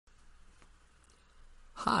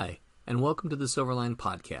Hi, and welcome to the Silverline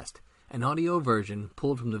Podcast, an audio version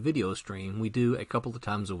pulled from the video stream we do a couple of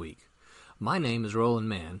times a week. My name is Roland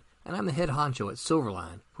Mann, and I'm the head honcho at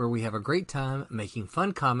Silverline, where we have a great time making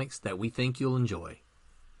fun comics that we think you'll enjoy.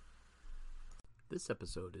 This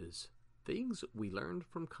episode is Things We Learned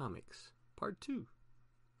from Comics, Part 2.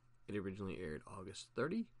 It originally aired August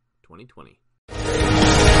 30, 2020.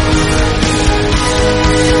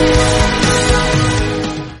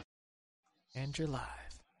 And you're live.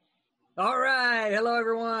 All right. Hello,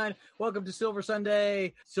 everyone. Welcome to Silver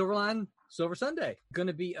Sunday. Silverline, Silver Sunday. Going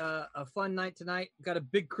to be a fun night tonight. Got a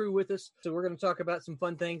big crew with us, so we're going to talk about some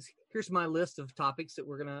fun things. Here's my list of topics that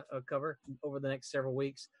we're going to cover over the next several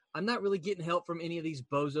weeks. I'm not really getting help from any of these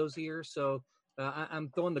bozos here, so I'm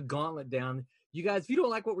throwing the gauntlet down. You guys, if you don't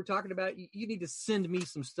like what we're talking about, you need to send me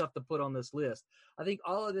some stuff to put on this list. I think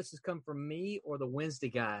all of this has come from me or the Wednesday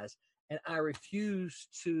guys. And I refuse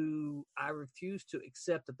to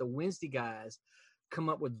accept that the Wednesday guys come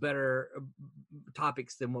up with better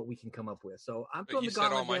topics than what we can come up with. So I'm throwing the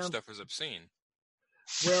gauntlet down. You said all my stuff is obscene.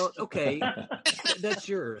 Well, okay, that's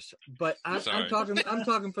yours. But I'm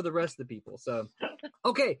talking for the rest of the people. So,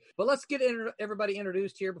 okay, but let's get everybody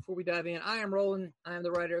introduced here before we dive in. I am Roland. I am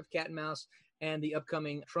the writer of Cat and Mouse and the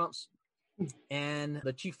upcoming Trumps and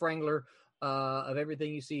the chief wrangler of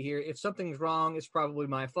everything you see here. If something's wrong, it's probably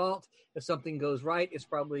my fault. If something goes right, it's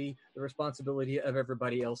probably the responsibility of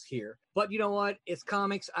everybody else here. But you know what? It's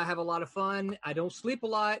comics. I have a lot of fun. I don't sleep a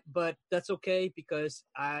lot, but that's okay because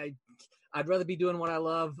I'd rather be doing what I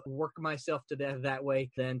love, work myself to death that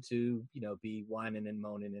way than to, be whining and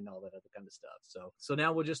moaning and all that other kind of stuff. So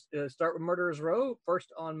now we'll just start with Murderer's Row.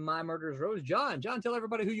 First on my Murderer's Row is John. John, tell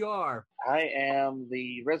everybody who you are. I am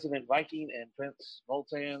the resident Viking and Prince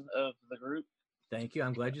Voltan of the group. Thank you.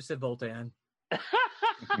 I'm glad you said Voltan.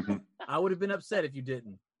 I would have been upset if you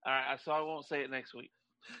didn't. All right, so I won't say it next week.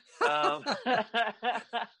 I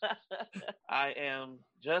am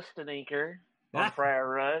just an inker on Friar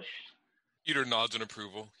Rush. Peter nods in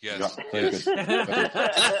approval. Yes. Yeah,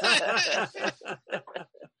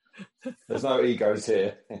 there's no egos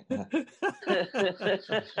here. Okay.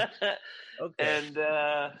 And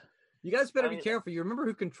you guys better be careful. You remember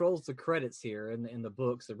who controls the credits here in the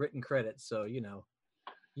books, the written credits. So,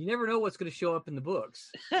 you never know what's going to show up in the books.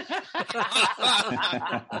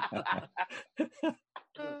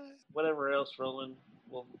 Whatever else Roland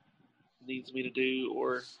needs me to do,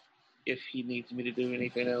 or if he needs me to do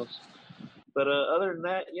anything else. But other than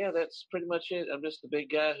that, yeah, that's pretty much it. I'm just the big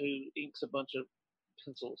guy who inks a bunch of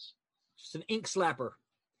pencils. Just an ink slapper.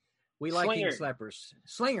 We like ink slappers.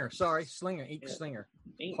 Slinger. Ink slinger.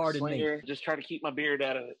 Ink Pardon slinger. me. Just try to keep my beard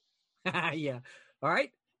out of it. Yeah. All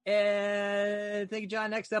right. And thank you, John.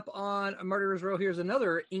 Next up on Murderer's Row, here's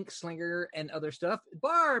another ink slinger and other stuff.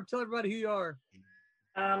 Barb, tell everybody who you are.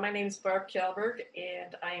 My name's Barb Kjellberg,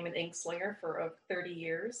 and I am an ink slinger for over 30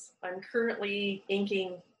 years. I'm currently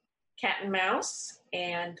inking Cat and Mouse,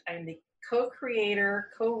 and I'm the co-creator,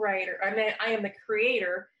 co-writer. I am the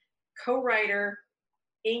creator, co-writer,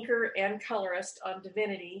 inker, and colorist on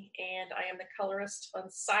Divinity, and I am the colorist on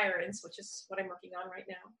Sirens, which is what I'm working on right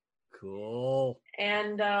now. Cool.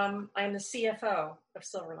 And I'm the CFO of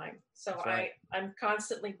Silverline, so right. I'm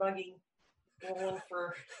constantly bugging Roland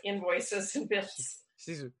for invoices and bills.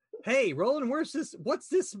 Hey, Roland, what's this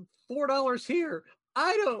 $4 here?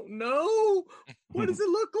 I don't know. What does it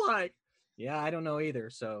look like? Yeah, I don't know either.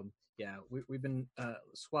 So yeah, we've been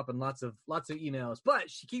swapping lots of emails, but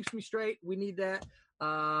she keeps me straight. We need that.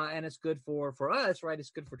 And it's good for us, right? It's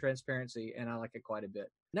good for transparency, and I like it quite a bit.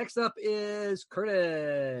 Next up is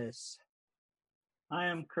Curtis. I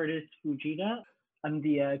am Curtis Fujita. I'm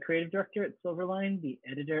the creative director at Silverline, the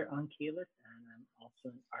editor on Kalis, and I'm also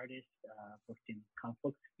an artist both in comic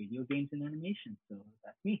books, video games, and animation. So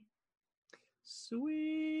that's me.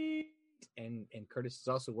 Sweet. And Curtis is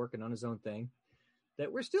also working on his own thing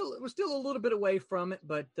that we're still a little bit away from it,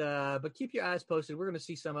 but keep your eyes posted. We're going to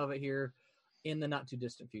see some of it here in the not too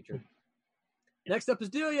distant future. Next up is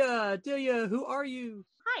Delia. Delia, who are you?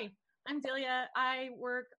 Hi, I'm Delia. I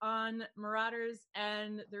work on Marauders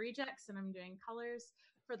and the Rejects, and I'm doing colors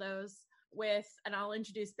for those and I'll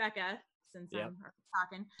introduce Becca since I'm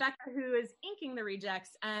talking. Becca, who is inking the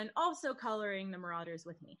Rejects and also coloring the Marauders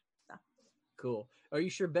with me. So. Cool. Are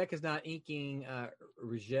you sure Becca's not inking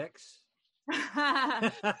Rejects?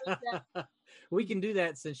 We can do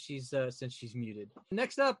that since she's muted.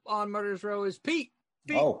 Next up on Murderer's Row is Pete.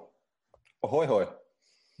 Oh, ahoy hoy.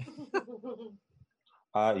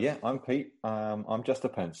 Yeah, I'm Pete. I'm just a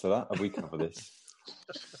penciler, and we cover this.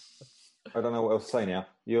 I don't know what else to say now.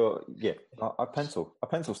 I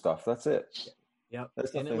pencil stuff. That's it. Yep.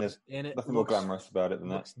 There's And nothing, it nothing more glamorous about it than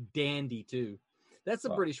that. looks dandy too. That's a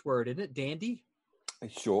Right. British word, isn't it? Dandy?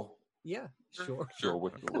 Sure. Yeah, sure.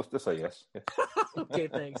 Sure. Let's just say yes. Yeah. Okay,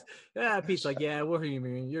 thanks. Pete's like, yeah, what do you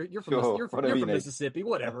mean? You're from Sure, you're whatever you from need. Mississippi,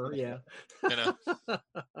 whatever. Yeah. You know,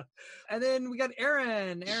 And then we got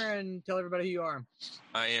Aaron. Aaron, tell everybody who you are.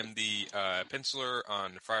 I am the penciler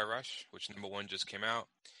on Fire Rush, which #1 just came out,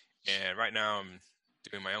 and right now I'm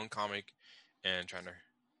doing my own comic and trying to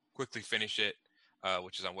quickly finish it,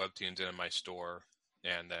 which is on Webtoons and in my store.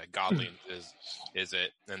 And Godlings is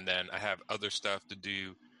it, and then I have other stuff to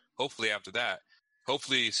do. Hopefully after that,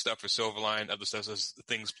 stuff for Silverline, other stuff,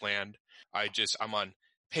 things planned. I'm on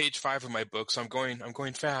page 5 of my book, so I'm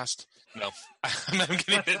going fast. No, I'm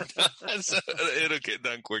getting it done, so it'll get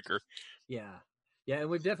done quicker. Yeah, and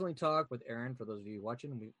we've definitely talked with Aaron. For those of you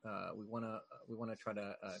watching, we want to try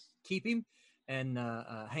to keep him and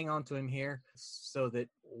hang on to him here, so that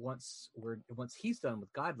once he's done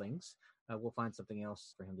with Godlings, we'll find something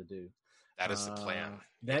else for him to do. That is the plan.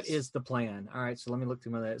 That is the plan. All right, so let me look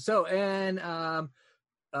through my list. So, and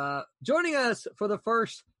joining us for the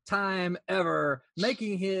first time ever,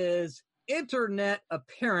 making his internet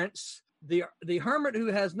appearance, the hermit who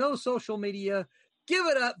has no social media. Give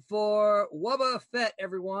it up for Wubba Fett,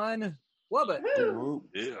 everyone. Wubba,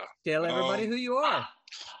 Yeah. tell everybody who you are.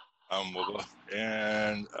 I'm Wubba,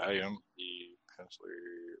 and I am the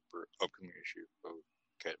penciler for upcoming issue of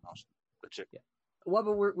Cat and Mouse. That's it. Yeah.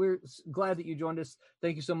 Wubba, we're glad that you joined us.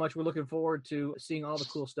 Thank you so much. We're looking forward to seeing all the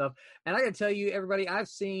cool stuff. And I got to tell you, everybody, I've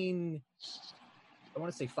seen, I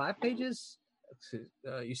want to say 5 pages.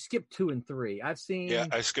 You skipped 2 and 3. I've seen. Yeah,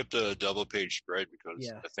 I skipped a double page spread because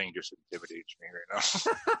the thing just intimidates me right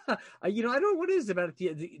now. I don't know what it is about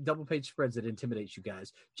the double page spreads that intimidates you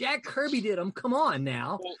guys. Jack Kirby did them. Come on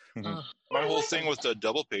now. Well, my whole thing with the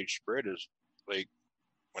double page spread is like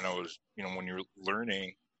when I was, when you're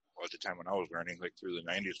learning, at the time when I was learning, like through the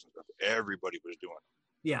 90s and stuff, everybody was doing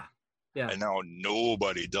it. Yeah. And now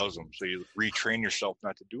nobody does them, so you retrain yourself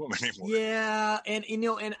not to do them anymore. Yeah, and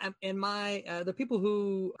my the people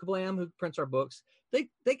who Kablam, who prints our books, they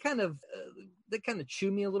kind of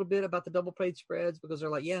chew me a little bit about the double page spreads, because they're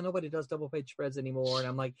like, yeah, nobody does double page spreads anymore, and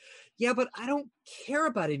I'm like, yeah, but I don't care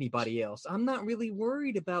about anybody else. I'm not really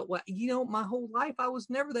worried about what my whole life I was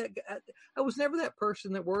never that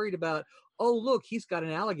person that worried about, oh look, he's got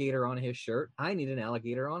an alligator on his shirt, I need an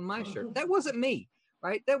alligator on my shirt. That wasn't me.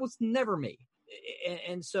 Right? That was never me.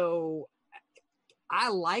 And so I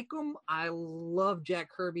like them. I love Jack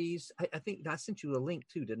Kirby's. I think I sent you a link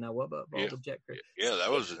too, didn't I? About all the Jack Kirby. Yeah, that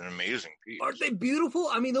was an amazing piece. Aren't they beautiful?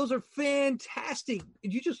 I mean, those are fantastic.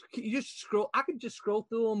 You just scroll. I could just scroll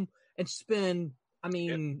through them and spend. I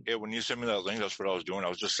mean, yeah. When you sent me that link, that's what I was doing. I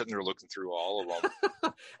was just sitting there looking through all of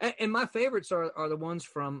them. and my favorites are the ones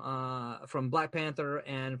from Black Panther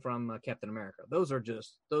and from Captain America. Those,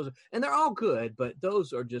 and they're all good, but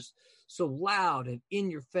those are just so loud and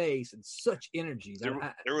in your face and such energy. There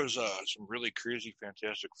was some really crazy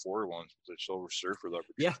Fantastic Four ones with the Silver Surfer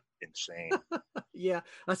leverage. Yeah, insane. Yeah,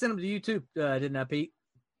 I sent them to you too, didn't I, Pete?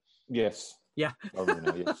 Yes. Yeah.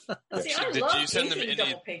 Yes. See, I love inking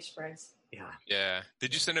double page spreads. Yeah.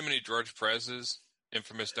 Did you send him any George Perez's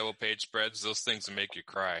infamous double page spreads? Those things that make you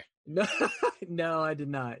cry. No, I did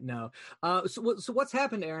not. No. So what's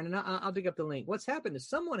happened, Aaron? And I'll dig up the link. What's happened is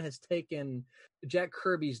someone has taken Jack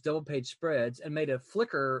Kirby's double page spreads and made a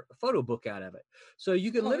Flickr photo book out of it. So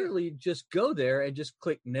you can literally just go there and just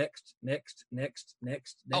click next.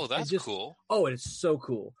 Oh, that's cool. Oh, it's so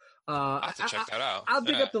cool. I have to check that out. I'll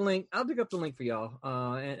dig up the link. I'll dig up the link for y'all,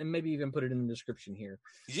 and maybe even put it in the description here.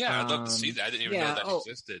 Yeah, I'd love to see that. I didn't even know that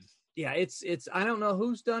existed. Yeah, it's I don't know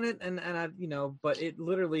who's done it, and I but it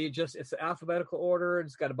literally it's alphabetical order.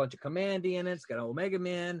 It's got a bunch of Commandy in it. It's got Omega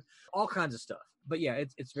Men, all kinds of stuff. But yeah,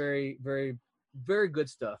 it's very, very, very good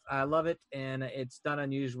stuff. I love it, and it's not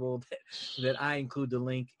unusual that I include the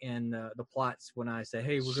link in the plots when I say,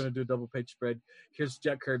 "Hey, we're going to do a double page spread. Here's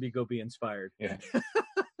Jack Kirby. Go be inspired." Yeah.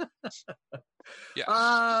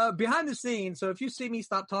 Yeah. Behind the scenes, so if you see me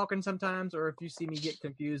stop talking sometimes, or if you see me get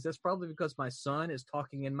confused, that's probably because my son is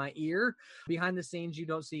talking in my ear. Behind the scenes, you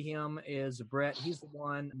don't see him, is Brett. He's the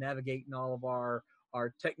one navigating all of our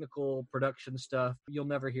technical production stuff. You'll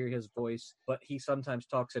never hear his voice, but he sometimes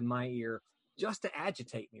talks in my ear just to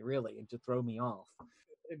agitate me, really, and to throw me off.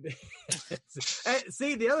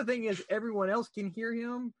 See, the other thing is everyone else can hear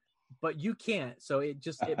him, but you can't. So it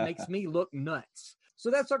makes me look nuts. So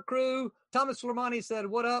that's our crew. Thomas Flamani said,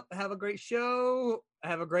 "What up? Have a great show.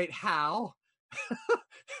 Have a great how."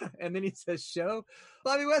 And then he says, "Show."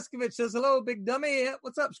 Bobby Weskovich says, "Hello, big dummy.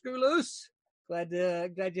 What's up, Screw Loose? Glad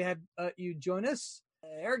you had you join us."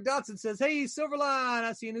 Eric Dotson says, hey, Silverline,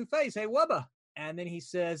 I see a new face. Hey, Wubba. And then he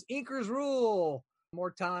says, Inkers rule.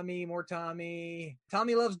 More Tommy.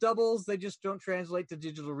 Tommy loves doubles. They just don't translate to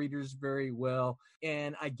digital readers very well.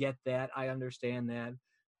 And I get that. I understand that.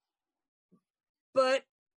 But,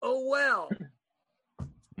 oh well.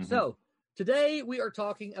 Mm-hmm. So, today we are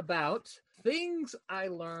talking about things I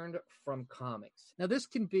learned from comics. Now, this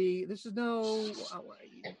can be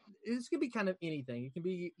kind of anything. It can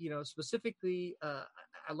be, specifically,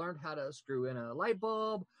 I learned how to screw in a light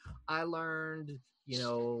bulb. I learned,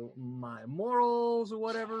 my morals or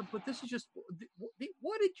whatever. But this is just,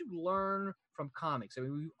 what did you learn from comics? I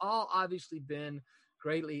mean, we've all obviously been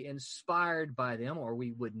greatly inspired by them, or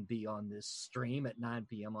we wouldn't be on this stream at 9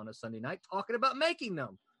 p.m. on a Sunday night talking about making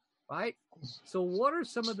them. Right? So what are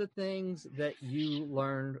some of the things that you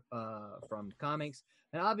learned from comics?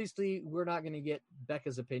 And obviously, we're not going to get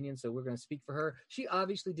Becca's opinion, so we're going to speak for her. She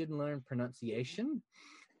obviously didn't learn pronunciation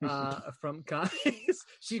from comics.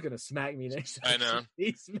 She's going to smack me next time. I know.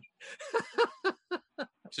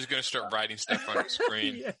 She's going to start writing stuff on the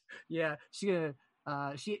screen. Yeah. She's going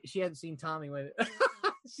to. She hadn't seen Tommy when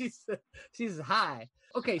she's high.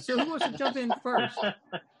 Okay, so who wants to jump in first?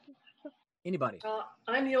 Anybody?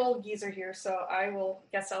 I'm the old geezer here, so I'll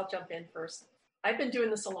jump in first. I've been doing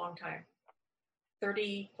this a long time,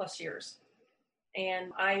 30 plus years.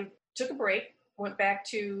 And I took a break, went back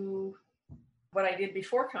to what I did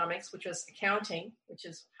before comics, which was accounting, which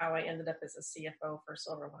is how I ended up as a CFO for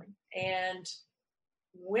Silverline. And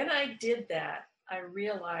when I did that, I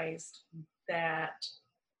realized that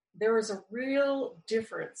there was a real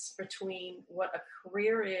difference between what a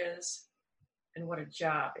career is and what a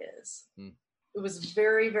job is. It was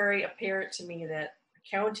very, very apparent to me that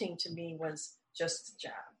accounting to me was just a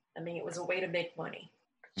job. I mean, it was a way to make money.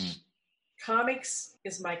 Comics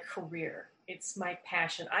is my career. It's my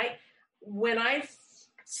passion. When I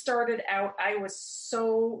started out, I was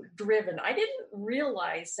so driven. I didn't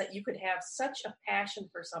realize that you could have such a passion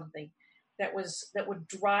for something that would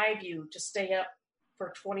drive you to stay up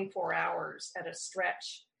for 24 hours at a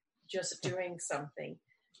stretch just doing something.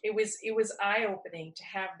 It was eye-opening to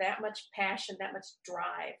have that much passion, that much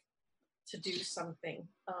drive to do something.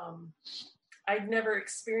 I'd never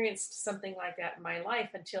experienced something like that in my life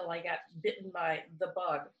until I got bitten by the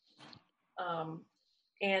bug.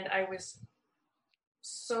 And I was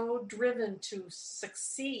so driven to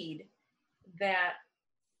succeed that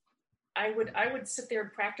I would sit there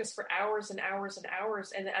and practice for hours and hours and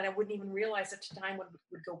hours, and I wouldn't even realize that time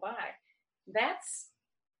would go by.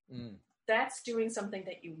 That's doing something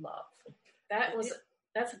that you love.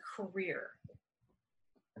 That's a career.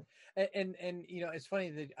 And it's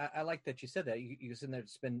funny that I like that you said that. You sit there to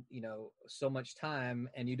spend, so much time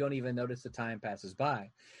and you don't even notice the time passes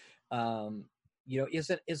by.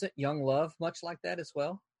 Isn't young love much like that as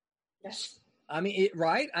well? Yes. I mean,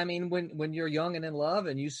 right? I mean, when you're young and in love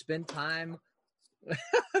and you spend time,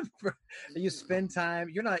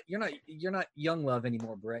 you're not young love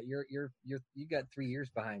anymore, Brett. You got 3 years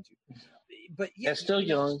behind you. But yeah, still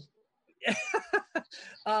young.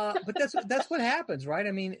 But that's what happens, right?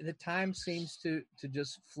 I mean, the time seems to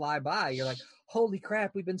just fly by. You're like, holy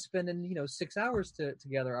crap, we've been spending 6 hours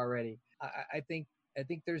together already. I think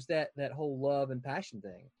there's that whole love and passion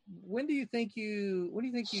thing. When do you think you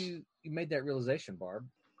made that realization, Barb?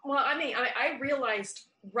 Well, I mean, I realized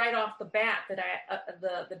right off the bat that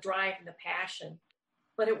the drive and the passion,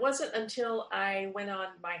 but it wasn't until I went on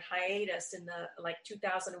my hiatus in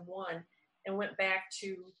 2001 and went back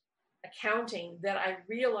to accounting that I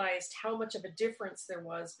realized how much of a difference there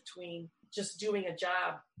was between just doing a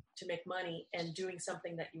job to make money and doing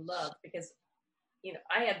something that you love. Because,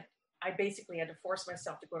 I basically had to force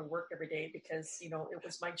myself to go to work every day because, it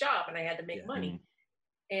was my job and I had to make money.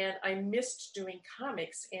 And I missed doing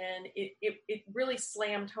comics, and it really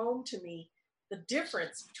slammed home to me the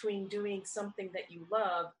difference between doing something that you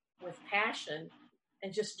love with passion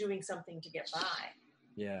and just doing something to get by.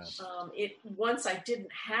 Yeah. Once I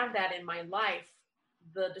didn't have that in my life,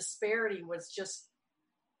 the disparity was just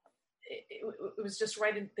it was just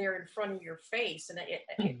right there in front of your face, and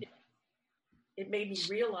it made me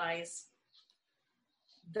realize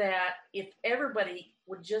that if everybody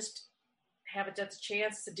would just have a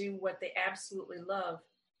chance to do what they absolutely love,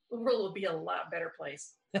 the world would be a lot better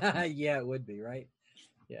place. Yeah, it would be, right?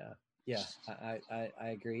 Yeah, I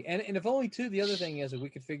agree. And if only too, the other thing is that we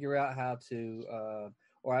could figure out how to,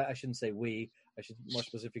 or I shouldn't say we, I should more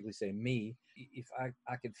specifically say me, if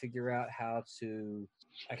I could figure out how to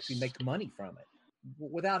actually make money from it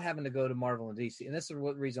without having to go to Marvel and DC. And this is the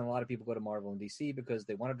reason a lot of people go to Marvel and DC, because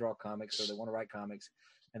they want to draw comics or they want to write comics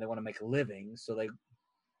and they want to make a living. So they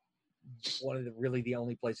one of the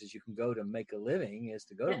only places you can go to make a living is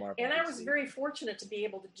to go to Marvel. And I was very fortunate to be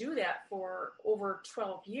able to do that for over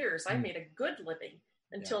 12 years. I made a good living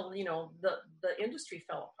until, the industry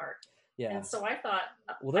fell apart. Yeah. And so I thought...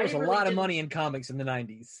 Well, there was a lot of money in comics in the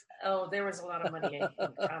 90s. Oh, there was a lot of money in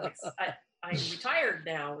comics. I'm retired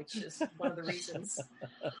now, which is one of the reasons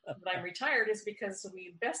that I'm retired is because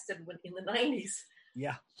we invested in the 90s.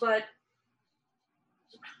 Yeah. But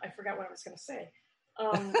I forgot what I was going to say.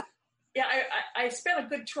 Yeah, I spent a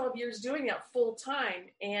good 12 years doing that full time,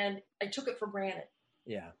 and I took it for granted.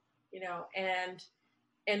 Yeah.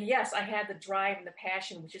 And yes, I had the drive and the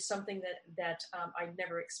passion, which is something that I'd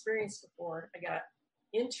never experienced before. I got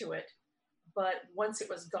into it, but once it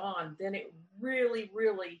was gone, then it really,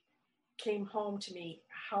 really came home to me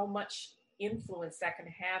how much influence that can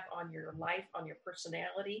have on your life, on your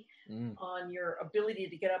personality, on your ability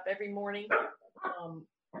to get up every morning,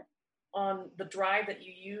 on the drive that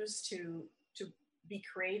you use to be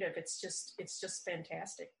creative. It's just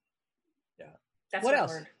fantastic. Yeah. That's what I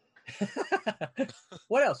else? learned.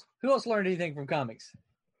 What else? Who else learned anything from comics?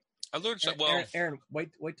 I learned Aaron,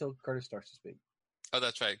 wait till Curtis starts to speak. Oh,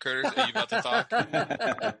 that's right. Curtis, are you about to talk?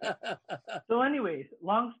 So anyways,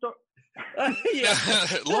 long story.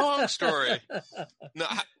 Long story. No,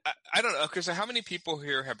 I don't know. Because how many people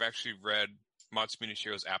here have actually read Matsumune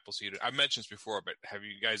Shirow's Appleseed? I've mentioned this before, but have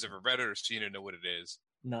you guys ever read it or seen it, know what it is?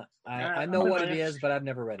 No, I know what it is, but I've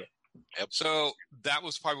never read it. Yep. So that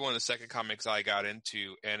was probably one of the second comics I got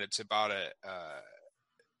into, and it's about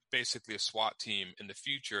basically a SWAT team in the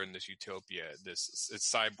future in this utopia. It's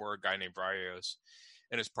cyborg guy named Brios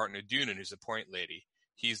and his partner Dunan, who's the point lady.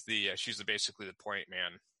 She's basically the point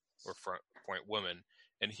man or front point woman,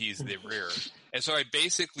 and he's the rear. And so I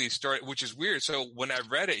basically started, which is weird. So when I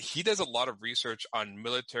read it, he does a lot of research on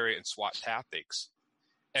military and SWAT tactics.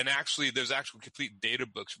 And actually, there's actual complete data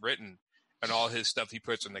books written and all his stuff he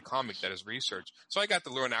puts in the comic that is research. So I got to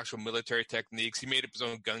learn actual military techniques. He made up his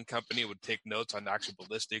own gun company, would take notes on actual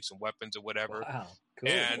ballistics and weapons or whatever. Wow, cool.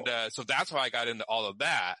 And so that's how I got into all of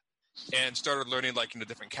that and started learning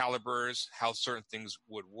different calibers, how certain things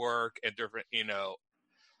would work and different,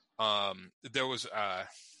 there was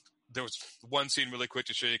one scene really quick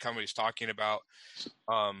to show you kind of what he's talking about.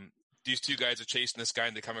 These two guys are chasing this guy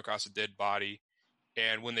and they come across a dead body.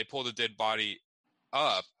 And when they pull the dead body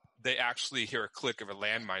up, they actually hear a click of a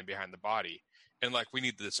landmine behind the body, and we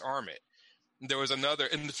need to disarm it. And there was another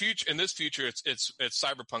in this future. It's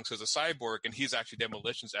Cyberpunk, so it's a cyborg, and he's actually a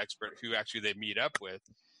demolitions expert who actually they meet up with,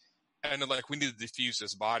 and they're we need to defuse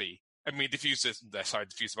this body. Defuse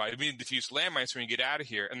landmine so we can get out of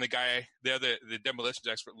here. And the demolitions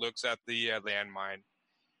expert looks at the landmine,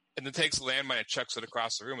 and then takes the landmine and chucks it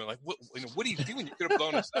across the room. And what are you doing? You could have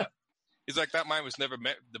blown us up. He's like, that mine was never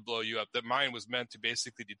meant to blow you up. That mine was meant to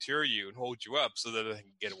basically deter you and hold you up so that they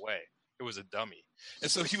can get away. It was a dummy.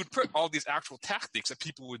 And so he would put all these actual tactics that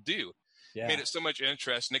people would do. Yeah. Made it so much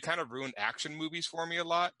interest, and it kind of ruined action movies for me a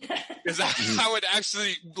lot. Because I would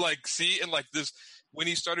actually see and this when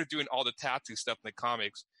he started doing all the tactics stuff in the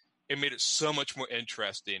comics, it made it so much more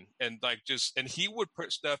interesting. And and he would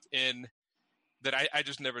put stuff in that I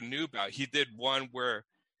just never knew about. He did one where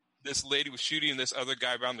this lady was shooting this other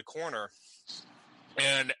guy around the corner,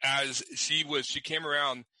 and as she came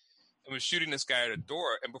around and was shooting this guy at a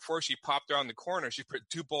door, and before she popped around the corner, she put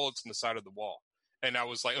 2 bullets in the side of the wall. And I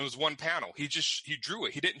was it was one panel. He drew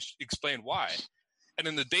it. He didn't explain why. And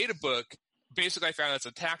in the data book, basically I found that's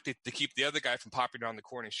a tactic to keep the other guy from popping around the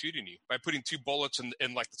corner and shooting you. By putting 2 bullets in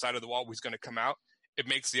the side of the wall where he's going to come out, it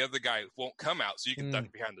makes the other guy won't come out, so you can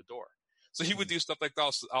duck behind the door. So he would do stuff like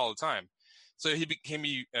that all the time. So he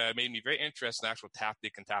made me very interested in actual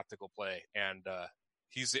tactic and tactical play, and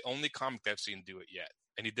he's the only comic I've seen do it yet,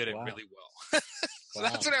 and he did it really well. So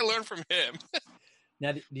that's what I learned from him.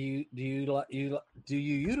 Now, do you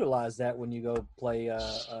utilize that when you go play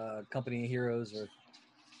Company of Heroes or?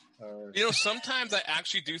 Sometimes I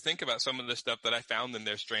actually do think about some of the stuff that I found in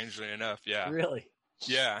there. Strangely enough, yeah. Really?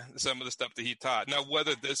 Yeah, some of the stuff that he taught. Now,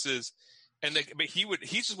 whether this is. But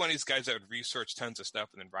he's just one of these guys that would research tons of stuff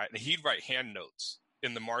and then write. And he'd write hand notes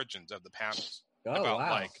in the margins of the panels.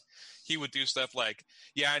 Wow. He would do stuff I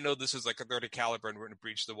know this is a 30 caliber and we're going to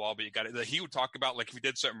breach the wall, but you got it. He would talk about if we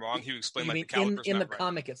did something wrong, he would explain the caliber's in not the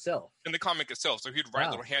comic itself. In the comic itself. So he'd write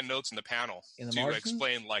little hand notes in the panel to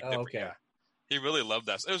explain different. Okay. Yeah. He really loved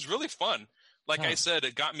that. It was really fun. I said,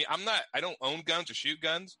 it got me, I don't own guns or shoot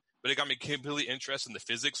guns, but it got me completely interested in the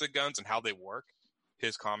physics of guns and how they work.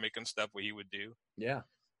 His comic and stuff, what he would do. Yeah.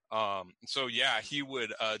 So he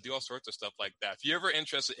would do all sorts of stuff like that. If you're ever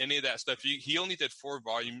interested in any of that stuff, he only did 4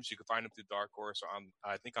 volumes. You can find them through Dark Horse or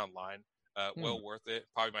I think online. Well worth it.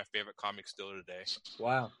 Probably my favorite comic still today.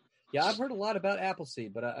 Wow. Yeah, I've heard a lot about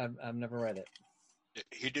Appleseed, but I've never read it.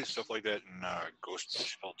 He did stuff like that in Ghost in the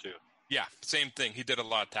Shell too. Yeah, same thing. He did a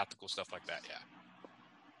lot of tactical stuff like that. Yeah.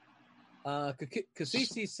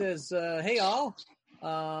 Kasisi says, "Hey all,"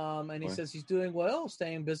 and he says he's doing well,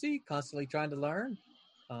 staying busy, constantly trying to learn,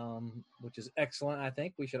 which is excellent. I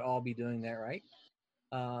think we should all be doing that, right?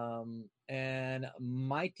 And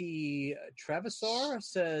Mighty Travisor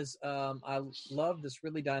says, "I love this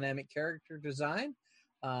really dynamic character design."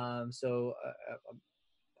 So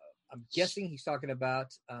I'm guessing he's talking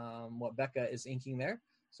about what Becca is inking there.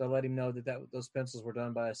 So let him know that those pencils were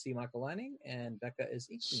done by C. Michael Lanning, and Becca is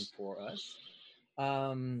inking for us.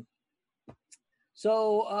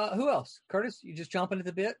 So who else? Curtis, you just chomping at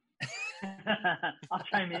the bit? I'll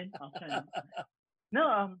chime in.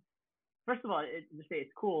 No, first of all, just say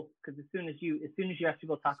it's cool because as soon as you have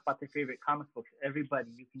people talk about their favorite comic books,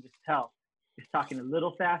 everybody you can just tell is talking a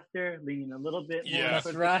little faster, leaning a little bit more.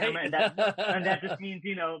 That's right. Camera, and that just means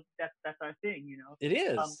that's our thing. It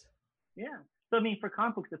is. Yeah. So, I mean, for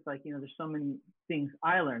comic books, it's like, there's so many things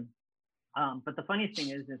I learned. But the funniest thing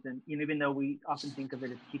is even though we often think of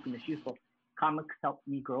it as keeping us useful, comics helped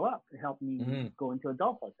me grow up. It helped me go into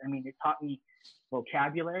adulthood. I mean, it taught me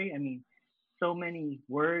vocabulary. I mean, so many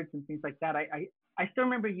words and things like that. I still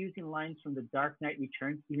remember using lines from The Dark Knight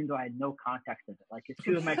Returns, even though I had no context of it. Like, if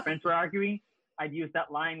two of my friends were arguing, I'd use that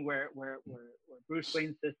line where Bruce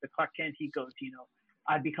Wayne says to Clark Kent, he goes,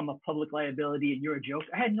 I'd become a public liability and you're a joke.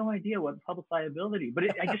 I had no idea what public liability, but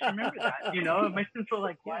I just remember that, my students were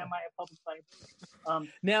like, why am I a public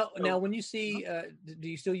liability? Now, when you see, do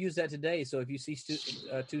you still use that today? So if you see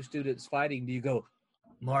two students fighting, do you go,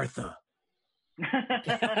 Martha?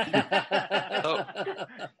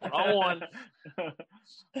 Wrong one.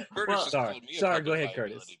 Sorry, go ahead,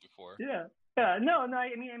 Curtis. Before. Yeah. No.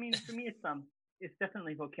 I mean, for me, it's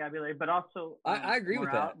definitely vocabulary, but also I agree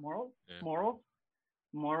with that.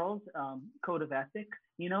 Morals, code of ethics,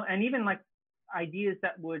 and even like ideas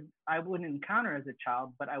that I wouldn't encounter as a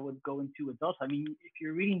child, but I would go into adulthood. I mean, if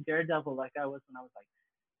you're reading Daredevil like I was when I was like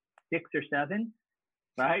 6 or 7,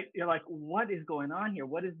 right? You're like, what is going on here?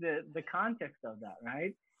 What is the context of that,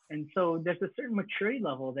 right? And so there's a certain maturity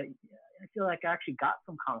level that I feel like I actually got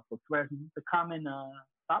from comic books, whereas the common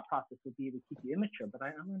thought process would be to keep you immature. But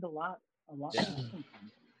I learned a lot.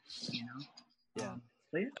 Yeah. Yeah.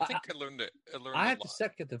 I think I learned it. I have to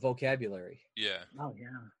second the vocabulary. Yeah. Oh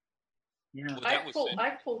yeah. Well,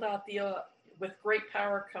 I pulled out the with great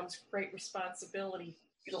power comes great responsibility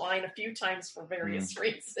line a few times for various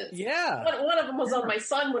reasons. Yeah. One of them was on my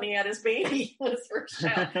son when he had his baby, his first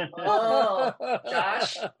child. Oh,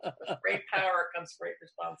 Josh, with great power comes great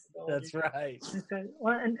responsibility. That's right. Okay.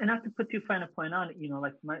 Well, and not to put too fine a point on it,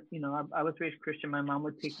 like I was raised Christian. My mom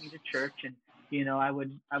would take me to church, and I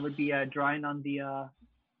would be drawing on the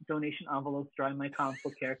donation envelopes, drawing my comic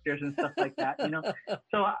book characters and stuff like that.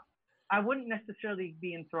 So I wouldn't necessarily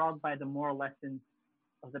be enthralled by the moral lessons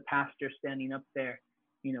of the pastor standing up there,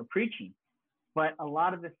 preaching, but a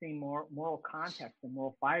lot of the same moral context and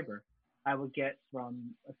moral fiber I would get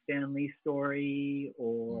from a Stan Lee story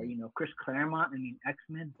or Chris Claremont. I mean,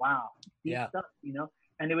 X-Men. Wow, deep stuff.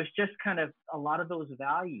 And it was just kind of a lot of those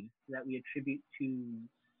values that we attribute to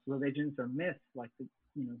religions or myths, like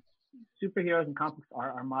superheroes and comics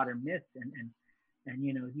are modern myths, and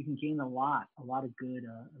you can gain a lot of good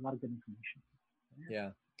information.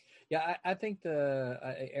 Yeah. I think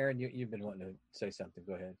Aaron, you've been wanting to say something.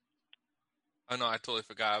 Go ahead. Oh no, I totally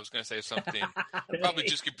forgot. I was going to say something probably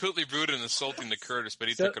just completely rude and insulting to Curtis, but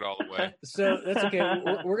he took it all away. So that's okay.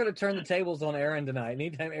 We're going to turn the tables on Aaron tonight.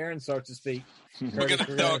 Anytime Aaron starts to speak, Curtis,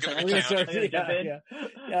 we're going to start.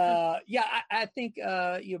 I think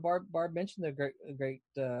Barb mentioned the great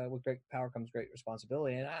with great power comes great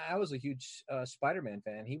responsibility, and I was a huge Spider-Man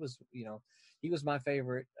fan. He was my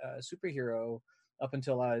favorite superhero up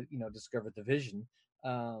until I discovered the Vision.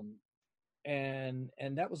 And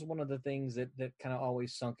that was one of the things that kind of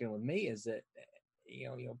always sunk in with me is that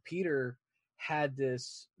Peter had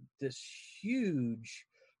this huge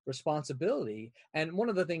responsibility. And one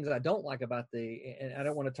of the things I don't like about and I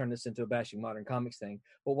don't want to turn this into a bashing modern comics thing,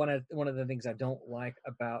 but one of the things I don't like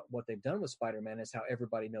about what they've done with Spider-Man is how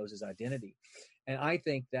everybody knows his identity. And I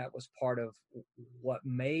think that was part of what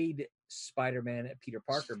made Spider-Man at Peter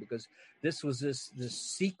Parker, because this was this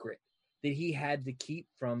secret that he had to keep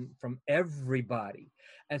from everybody.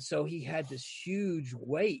 And so he had this huge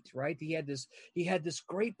weight, right? He had this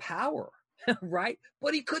great power, right?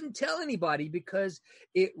 But he couldn't tell anybody because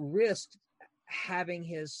it risked having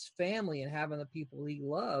his family and having the people he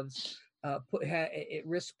loves, it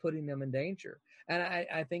risked putting them in danger. And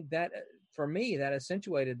I think that for me, that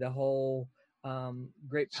accentuated the whole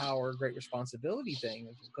great power, great responsibility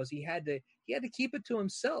thing, because he had to keep it to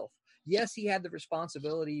himself. Yes, he had the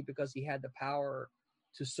responsibility because he had the power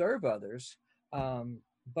to serve others.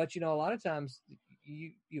 But, a lot of times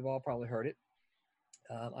you've all probably heard it.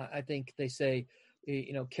 I think they say,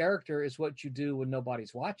 character is what you do when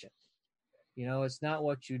nobody's watching. It's not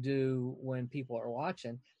what you do when people are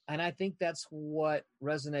watching. And I think that's what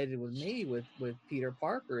resonated with me with Peter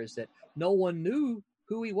Parker, is that no one knew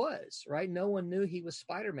who he was, right? No one knew he was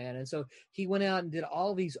Spider-Man. And so he went out and did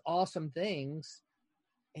all these awesome things,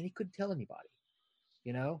 and he couldn't tell anybody,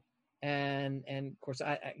 And of course,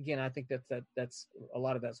 I think that's a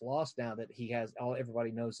lot of that's lost now, that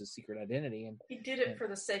everybody knows his secret identity, and he did it for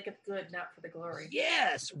the sake of good, not for the glory.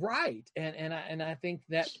 Yes, right. And I think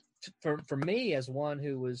that for me, as one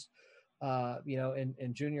who was,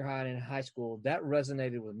 in junior high and in high school, that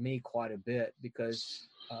resonated with me quite a bit, because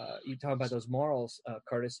you talk about those morals,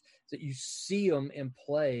 Curtis, that you see them in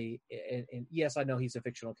play. And yes, I know he's a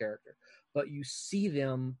fictional character, but you see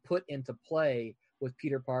them put into play with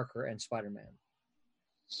Peter Parker and Spider-Man.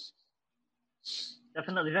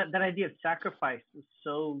 Definitely, that idea of sacrifice was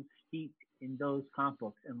so steeped in those comic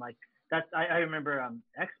books, and like that's I remember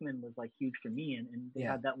X-Men was like huge for me, and they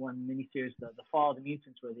had that one miniseries, the Fall of the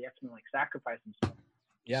Mutants, where the X-Men like sacrificed themselves.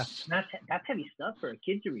 Yeah, and that's heavy stuff for a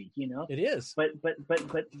kid to read, It is, but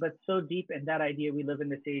so deep. And that idea, we live in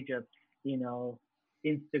this age of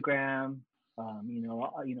Instagram,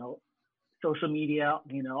 social media,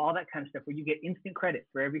 all that kind of stuff, where you get instant credit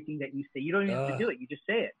for everything that you say. You don't even have to do it; you just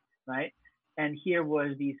say it, right? And here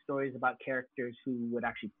was these stories about characters who would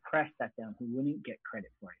actually press that down, who wouldn't get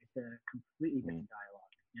credit for it. It's a completely different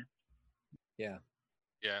dialogue. Yeah.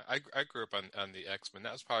 Yeah, I grew up on the X-Men.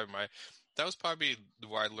 That was probably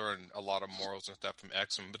where I learned a lot of morals and stuff from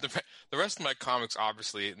X-Men. But the rest of my comics,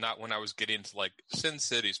 obviously, not when I was getting into like Sin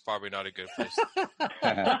City's probably not a good place.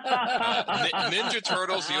 Ninja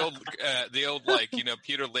Turtles, the old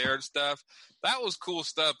Peter Laird stuff. That was cool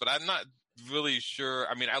stuff, but I'm not really sure.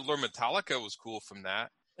 I mean, I learned Metallica was cool from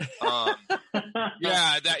that.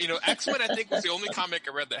 X-Men, I think, was the only comic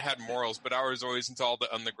I read that had morals, but I was always into all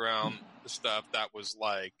the underground stuff that was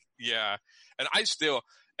like, and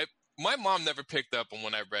my mom never picked up on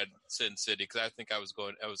when I read Sin City, because I think I was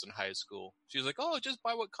in high school. She was like, "Oh, just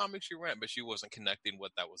buy what comics you rent," but she wasn't connecting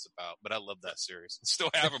what that was about. But I love that series and still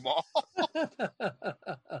have them all.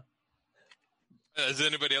 Has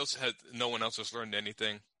anybody else no one else has learned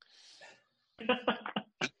anything?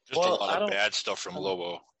 Just a lot of bad stuff from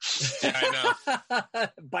Lobo. Yeah, I know.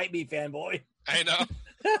 Bite me, fanboy. I know.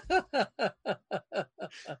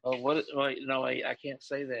 Oh, what? Wait, no, I can't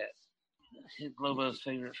say that. It's Lobo's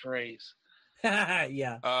favorite phrase. Yeah.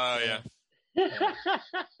 Yeah.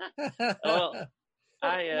 Well,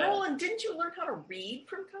 Roland, didn't you learn how to read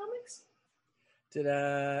from comics?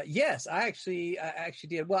 Yes, I actually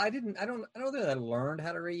did. Well, I don't know that I learned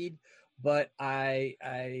how to read, but I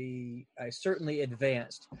certainly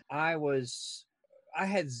advanced. I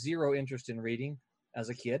had zero interest in reading as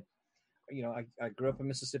a kid. I grew up in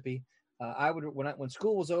Mississippi. When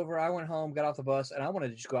school was over, I went home, got off the bus, and I wanted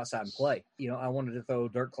to just go outside and play. I wanted to throw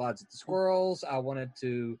dirt clods at the squirrels. I wanted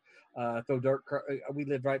to throw dirt. We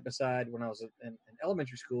lived right beside, when I was in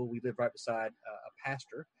elementary school, we lived right beside a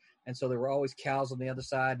pasture. And so there were always cows on the other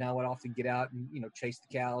side. And I would often get out and, chase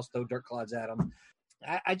the cows, throw dirt clods at them.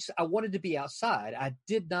 I wanted to be outside. I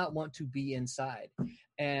did not want to be inside.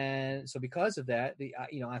 And so because of that,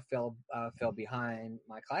 I fell behind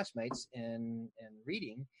my classmates in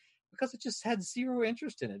reading, because I just had zero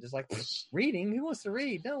interest in it. Just like, reading? Who wants to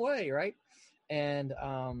read? No way, right? And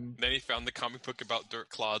then he found the comic book about dirt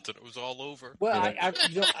clods, and it was all over. Well,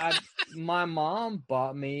 my mom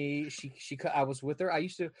bought me. I was with her.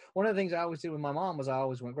 One of the things I always did with my mom was I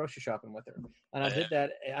always went grocery shopping with her, and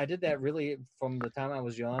I did that really from the time I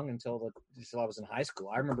was young until I was in high school.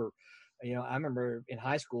 I remember in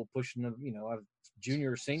high school pushing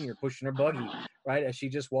junior or senior pushing her buggy, right, as she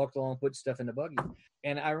just walked along, put stuff in the buggy.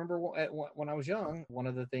 And I remember when I was young, one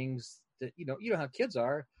of the things that you know how kids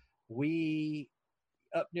are. We,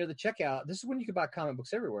 up near the checkout, this is when you could buy comic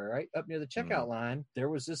books everywhere, right? Up near the checkout line, there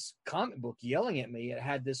was this comic book yelling at me. It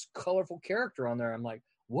had this colorful character on there. I'm like,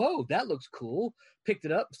 whoa, that looks cool. Picked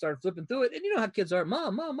it up, started flipping through it. And you know how kids are,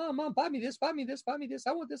 mom, buy me this, buy me this, buy me this.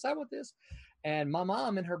 I want this. And my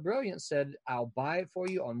mom, in her brilliance, said, I'll buy it for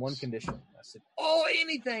you on one condition. I said, oh,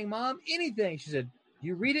 anything, Mom, anything. She said,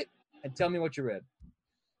 you read it and tell me what you read.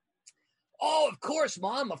 Oh, of course,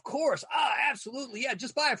 Mom, of course. Ah, absolutely. Yeah,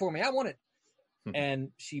 just buy it for me. I want it. And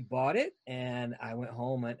she bought it, and I went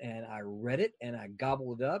home and I read it, and I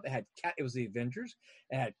gobbled it up. It was the Avengers.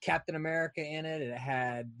 It had Captain America in it. It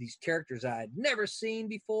had these characters I had never seen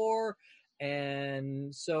before,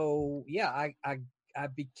 and so I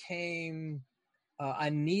became I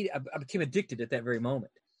became addicted at that very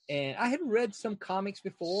moment. And I had read some comics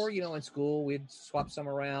before, in school. We'd swap some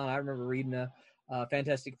around. I remember reading a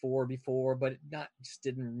Fantastic Four before, but it just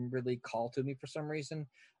didn't really call to me for some reason.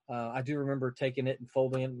 I do remember taking it and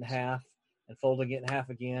folding it in half and folding it in half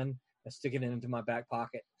again and sticking it into my back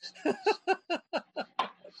pocket.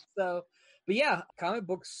 So, but yeah, comic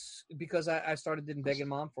books, because I started begging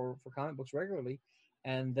Mom for comic books regularly,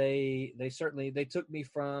 and they took me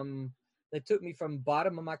from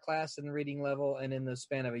bottom of my class in reading level, and in the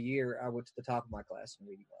span of a year, I went to the top of my class in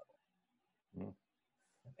reading level.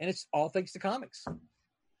 And it's all thanks to comics.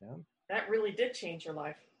 That really did change your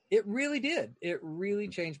life. It really did. It really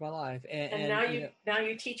changed my life. And now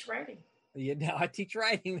you teach writing. Yeah, now I teach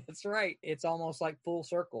writing. That's right. It's almost like full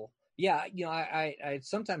circle. Yeah, I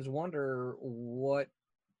sometimes wonder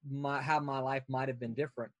how my life might have been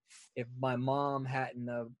different if my mom hadn't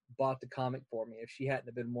bought the comic for me, if she hadn't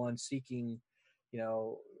have been one seeking,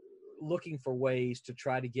 looking for ways to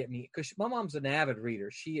try to get me, because my mom's an avid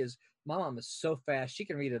reader. My mom is so fast. She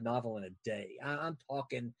can read a novel in a day. I'm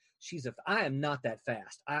talking, I am not that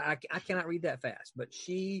fast. I cannot read that fast, but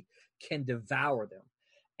she can devour them.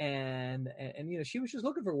 And she was just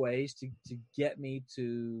looking for ways to get me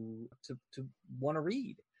to want to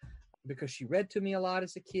read, because she read to me a lot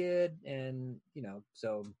as a kid. And,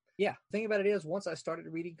 so yeah, the thing about it is, once I started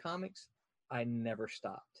reading comics, I never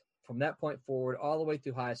stopped. From that point forward, all the way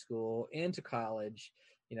through high school, into college,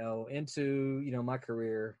 into, my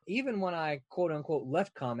career. Even when I quote unquote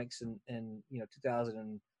left comics in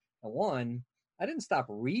 2001, I didn't stop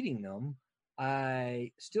reading them.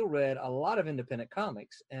 I still read a lot of independent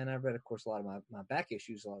comics, and I read, of course, a lot of my back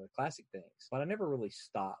issues, a lot of the classic things, but I never really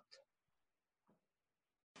stopped.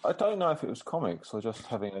 I don't know if it was comics or just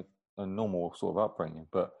having a normal sort of upbringing,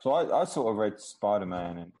 but so I sort of read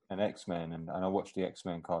Spider-Man and X-Men, and I watched the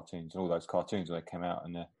X-Men cartoons and all those cartoons when they came out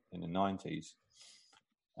in the 90s,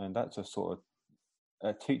 and that just sort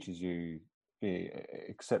of teaches you be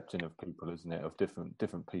accepting of people, isn't it? Of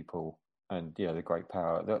different people, and the great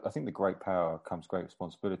power. I think the great power comes great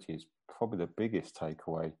responsibility is probably the biggest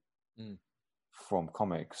takeaway from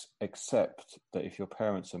comics. Except that if your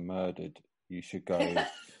parents are murdered, you should go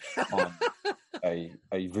on a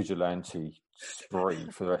vigilante spree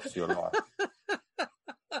for the rest of your life.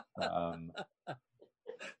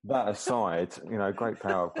 That aside, great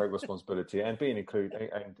power, great responsibility, and being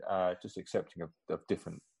included and just accepting of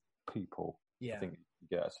different people. Yeah, I think you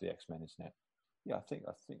get out to the X-Men, isn't it? Yeah, I think,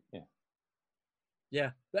 yeah.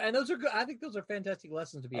 Yeah, and those are good. I think those are fantastic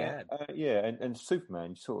lessons to be had. And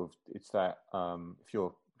Superman, sort of, it's that if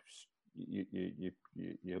you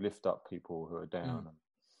lift up people who are down, and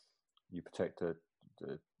you protect the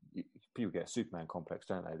people get a Superman complex,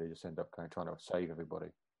 don't they? They just end up trying to save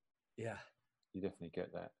everybody. Yeah, you definitely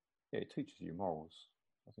get that. Yeah, it teaches you morals.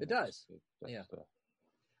 It does. Yeah,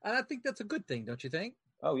 and I think that's a good thing, don't you think?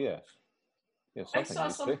 Oh yes. Yeah, I saw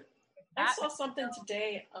something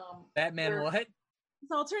today. Batman, what?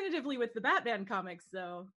 Alternatively, with the Batman comics,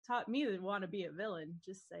 though, taught me to want to be a villain.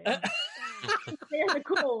 Just saying, they're the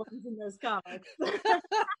cool ones in those comics.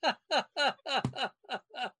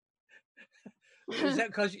 Is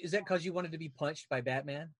that because you wanted to be punched by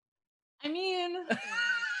Batman? I mean,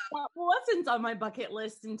 that wasn't on my bucket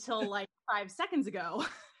list until like 5 seconds ago.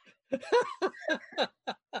 But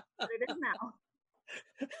it is now.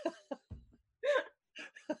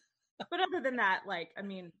 But other than that,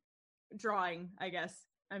 drawing, I guess.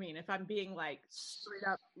 I mean, if I'm being straight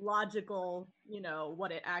up logical,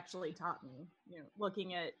 what it actually taught me,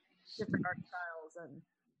 looking at different art styles, and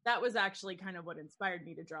that was actually kind of what inspired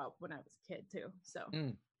me to draw when I was a kid too.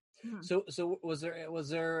 So, so was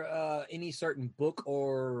there any certain book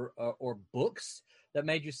or books that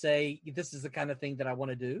made you say, this is the kind of thing that I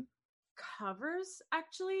want to do? Covers,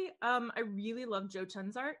 actually. I really love Jo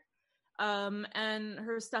Chun's art. And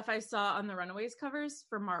her stuff I saw on the Runaways covers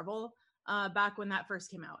for Marvel back when that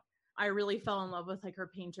first came out. I really fell in love with her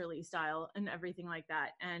painterly style and everything like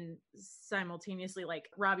that. And simultaneously,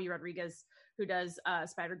 Robbie Rodriguez, who does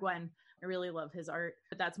Spider-Gwen, I really love his art,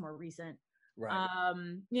 but that's more recent. Right.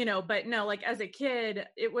 But no, as a kid,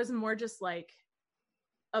 it was more just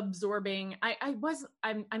absorbing.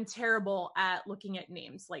 I'm terrible at looking at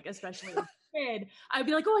names, especially as a kid. I'd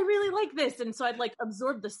be like, oh, I really like this, and so I'd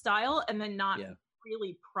absorb the style and then not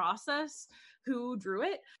really process who drew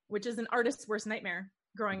it, which is an artist's worst nightmare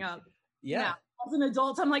growing up. Yeah. as an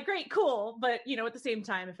adult, I'm like, great, cool. But, at the same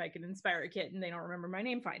time, if I can inspire a kid and they don't remember my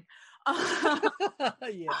name, fine.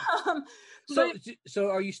 Yeah. But, so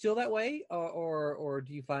are you still that way, or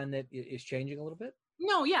do you find that it's changing a little bit?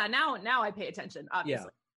 No, yeah. Now I pay attention, obviously.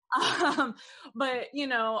 Yeah. But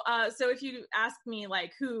so if you ask me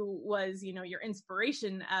like who was your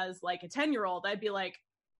inspiration as like a 10-year-old, I'd be like,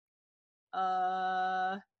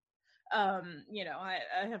 I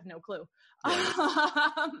have no clue.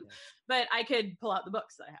 Yeah. But I could pull out the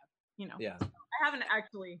books that I have. Yeah. I haven't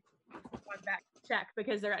actually gone back to check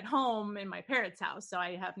because they're at home in my parents' house, so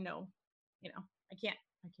I have no, I can't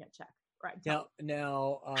check. Right.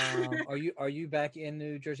 Now, are you back in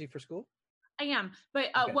New Jersey for school? I am, but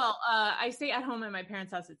Okay. I stay at home in my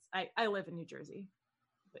parents' house. I live in New Jersey.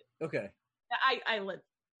 But Okay. I live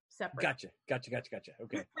separate. Gotcha.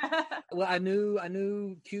 Okay. Well, I knew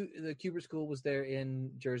the Kubert School was there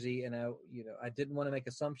in Jersey, and I didn't want to make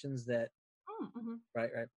assumptions that. Mm-hmm.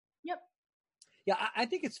 Right. Yep. Yeah, I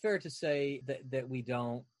think it's fair to say that we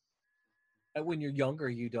don't. When you're younger,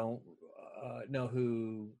 you don't know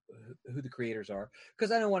who the creators are,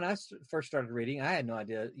 because I know when I first started reading, I had no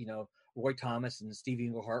idea. Roy Thomas and Steve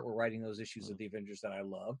Englehart were writing those issues of the Avengers that I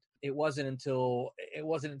loved. It wasn't until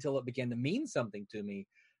it began to mean something to me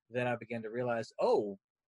that I began to realize, oh,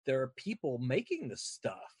 there are people making this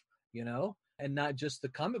stuff, and not just the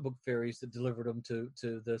comic book fairies that delivered them to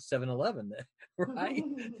the 7-Eleven, right?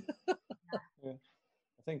 Yeah.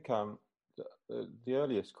 I think the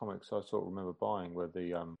earliest comics I sort of remember buying were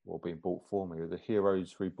being bought for me were the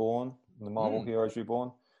Heroes Reborn, the Marvel Heroes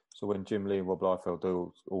Reborn. So when Jim Lee and Rob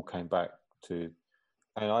Liefeld all came back and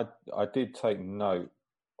I did take note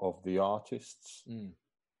of the artists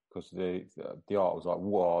because the art was like,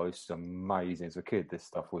 wow, this is amazing. As a kid, this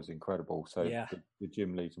stuff was incredible. So yeah. the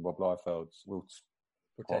Jim Lees and Rob Liefelds,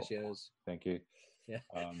 Portacios. Thank you. Yeah.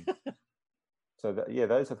 So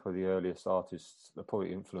those are probably the earliest artists that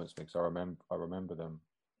probably influenced me, because I remember them,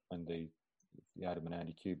 and the Adam and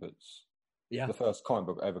Andy Kuberts. Yeah. The first comic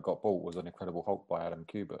book I ever got bought was An Incredible Hulk by Adam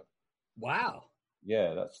Kubert. Wow.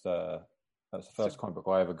 Yeah, that's the first comic book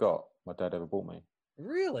I ever got. My dad ever bought me.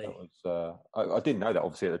 Really? That was, I didn't know that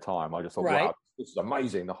obviously at the time. I just thought, right. Wow, this is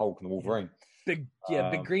amazing, the Hulk and the Wolverine. Big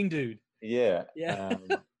green dude. Yeah. Yeah.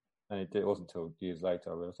 And it wasn't until years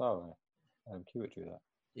later I realized, Adam Kubert drew that.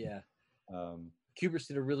 Yeah. Kuberts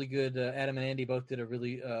did a really good. Adam and Andy both did a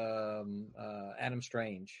really Adam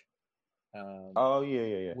Strange.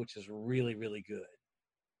 Yeah. Which is really, really good.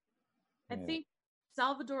 I think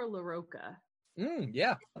Salvador LaRocca.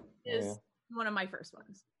 Yeah. Is one of my first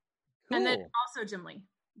ones. Cool. And then also Jim Lee.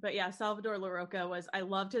 But yeah, Salvador LaRocca I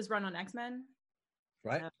loved his run on X-Men.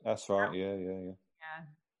 Right. That's right. Yeah. Yeah.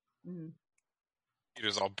 Mm-hmm. You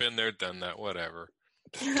just all been there, done that, whatever.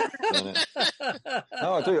 No,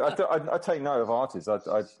 I do. I take note of artists.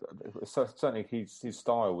 Certainly his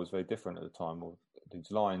style was very different at the time.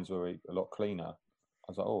 His lines were a lot cleaner. I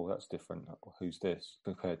was like, oh, that's different. Who's this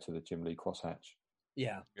compared to the Jim Lee crosshatch?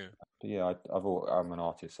 Yeah. But yeah, I'm an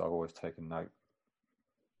artist, so I've always taken note.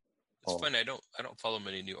 It's funny. I don't follow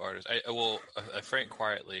many new artists. Frank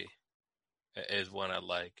Quietly is one I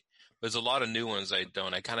like. There's a lot of new ones I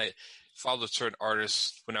don't. I kind of followed certain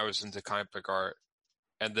artists when I was into comic book art,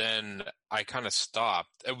 and then I kind of stopped.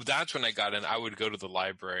 That's when I got in. I would go to the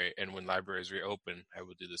library, and when libraries reopen, I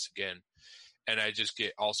would do this again. And I just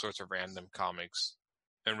get all sorts of random comics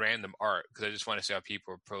and random art because I just want to see how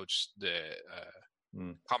people approach the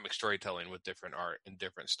comic storytelling with different art and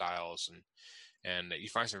different styles, and you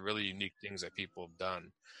find some really unique things that people have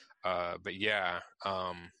done. But yeah,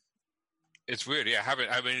 it's weird. Yeah,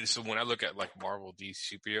 I mean, so when I look at like Marvel,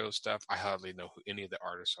 DC superhero stuff, I hardly know who any of the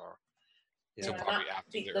artists are. Yeah, so probably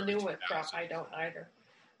after the new one crop, I don't either.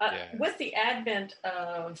 Yeah. With the advent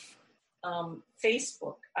of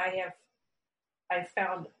Facebook, I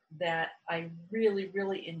found that I really,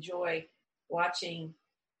 really enjoy watching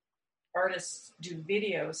artists do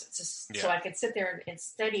videos, so I can sit there and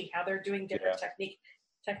study how they're doing different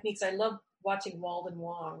techniques. I love watching Walden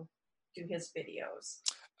Wong do his videos.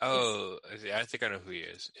 Oh, I think I know who he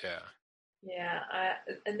is. Yeah. Yeah,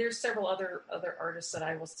 and there's several other artists that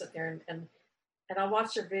I will sit there and I'll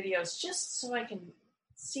watch their videos just so I can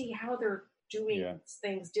see how they're doing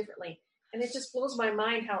things differently. And it just blows my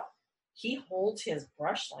mind how he holds his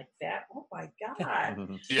brush like that. Oh my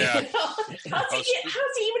God. Yeah. You know, how's he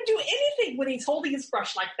even do anything when he's holding his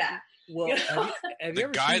brush like that? Well, you know? have you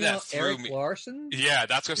ever seen Eric Larson? Yeah,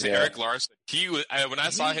 that's what I say. Eric Larson. He was when I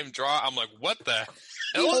saw him draw, I'm like, what the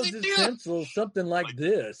hell holds his pencil something like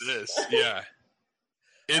this. Yeah.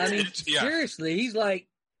 Seriously, he's like,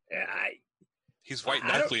 he's white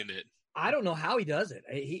knuckling it. I don't know how he does it.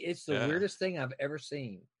 It's the weirdest thing I've ever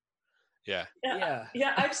seen. Yeah.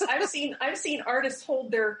 I've seen artists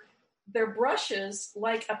hold their brushes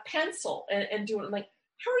like a pencil and do it. Like,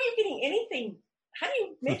 how are you getting anything? How do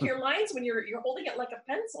you make your lines when you're holding it like a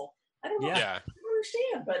pencil? I don't know. Yeah. I don't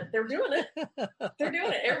understand, but they're doing it. They're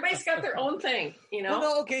doing it. Everybody's got their own thing, you know.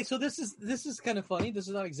 Well, no, okay. So this is kind of funny. This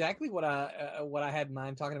is not exactly what I had in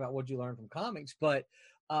mind talking about what you learn from comics, but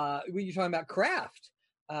when you're talking about craft,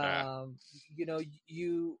 you know,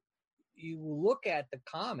 you look at the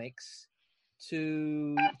comics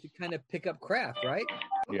to kind of pick up craft, right?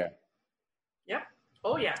 Yeah. Yep.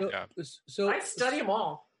 Oh yeah. So I study them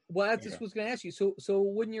all. Well, I just was going to ask you. So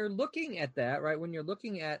when you're looking at that, right? When you're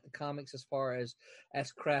looking at the comics as far as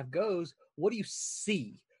craft goes, what do you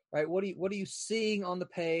see? Right? What are you seeing on the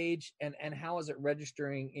page, and how is it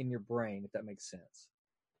registering in your brain? If that makes sense.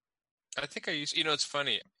 I think I used. You know, it's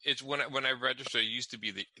funny. It's when I registered, it used to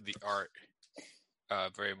be the art,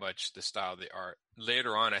 very much the style of the art.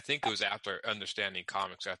 Later on, I think it was after understanding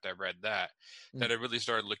comics, after I read that I really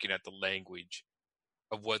started looking at the language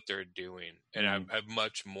of what they're doing, and I've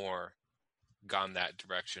much more gone that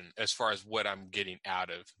direction as far as what I'm getting out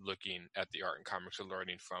of looking at the art and comics or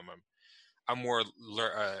learning from them. I'm more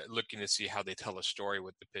looking to see how they tell a story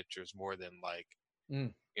with the pictures more than like,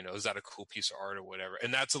 you know, is that a cool piece of art or whatever?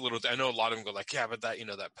 And that's a little. I know a lot of them go like, yeah, but that, you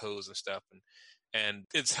know, that pose and stuff, and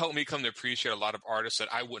it's helped me come to appreciate a lot of artists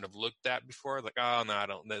that I wouldn't have looked at before. Like, oh no, I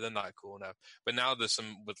don't. They're not cool enough. But now there's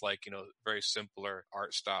some with like, you know, very simpler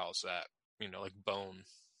art styles that, you know, like Bone,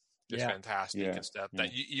 just fantastic and stuff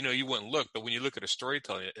that you know you wouldn't look, but when you look at a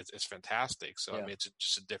storytelling, it's fantastic. So I mean, it's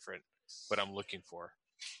just a different what I'm looking for.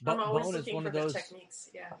 I'm always Bone looking is one for of the those techniques.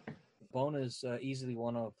 Yeah. Bone is easily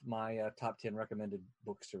one of my top 10 recommended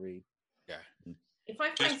books to read. Yeah. If I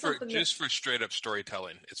find something just for straight up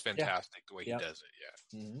storytelling, it's fantastic the way he does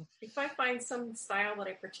it. Yeah. Mm-hmm. If I find some style that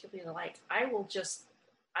I particularly like, I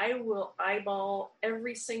will eyeball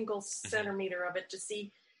every single centimeter of it to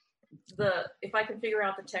see if I can figure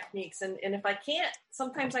out the techniques. And if I can't,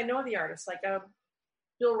 sometimes I know the artist, like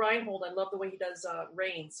Bill Reinhold. I love the way he does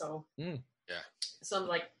Rain. So so I'm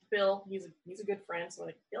like, Bill, he's a good friend. So I'm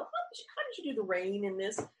like, Bill, how did you do the Rain in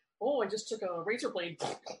this? Oh, I just took a razor blade.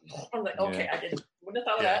 I'm like, okay, I wouldn't have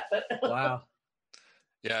thought of that, but wow.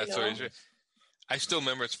 Yeah, so I still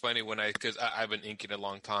remember. It's funny because I've been inking a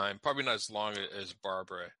long time, probably not as long as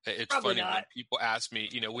Barbara. It's probably funny not. when people ask me,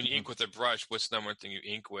 you know, when you ink with a brush, what's the number one thing you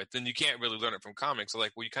ink with? And you can't really learn it from comics. They're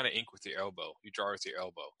like, well, you kind of ink with your elbow. You draw with your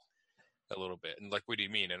elbow a little bit. And like, what do you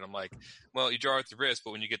mean? And I'm like, well, you draw with your wrist,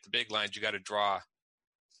 but when you get the big lines, you got to draw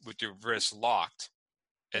with your wrist locked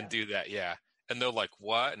and do that. Yeah. And they're like,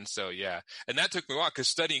 what? And so, and that took me a while because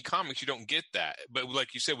studying comics, you don't get that. But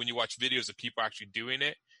like you said, when you watch videos of people actually doing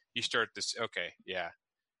it, you start to say, okay,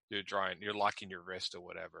 you're drawing, you're locking your wrist or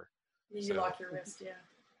whatever. You lock your wrist,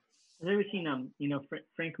 Have you ever seen, you know,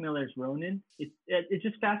 Frank Miller's Ronin? It's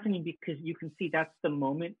just fascinating because you can see that's the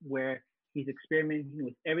moment where he's experimenting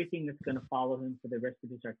with everything that's going to follow him for the rest of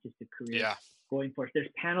his artistic career. Yeah. Going for it. There's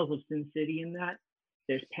panels of Sin City in that.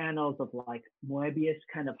 There's panels of like Moebius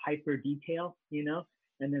kind of hyper detail, you know,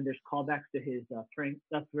 and then there's callbacks to his Frank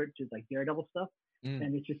stuff, which is like Daredevil stuff.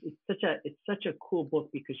 And it's such a cool book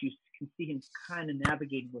because you can see him kind of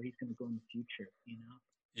navigating where he's going to go in the future, you know.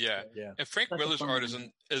 Yeah. And Frank Miller's art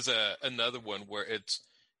is another one where it's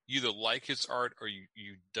you either like his art or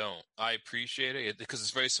you don't. I appreciate it because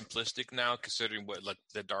it's very simplistic now, considering what like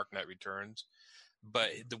the Dark Knight Returns. But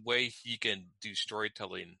the way he can do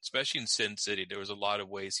storytelling, especially in Sin City, there was a lot of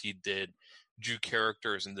ways he drew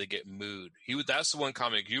characters and they get mood. That's the one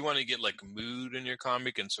comic you want to get like mood in your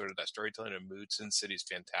comic and sort of that storytelling and mood. Sin City is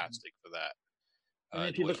fantastic for that. And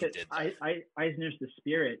if you look at Eisner's The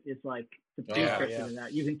Spirit, is like the precursor to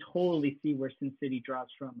that. You can totally see where Sin City draws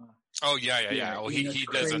from. Oh he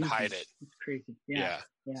doesn't hide it. It's crazy. Yeah.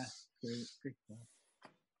 Great.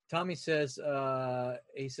 Tommy says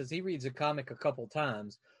he reads a comic a couple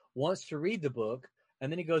times, wants to read the book,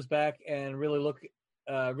 and then he goes back and really look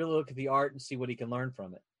at the art and see what he can learn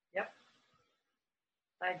from it. Yep,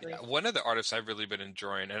 I agree. One of the artists I've really been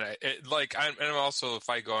enjoying, and I'm also, if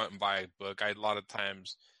I go out and buy a book, a lot of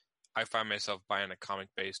times I find myself buying a comic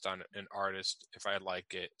based on an artist if I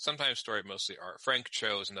like it. Sometimes story, mostly art. Frank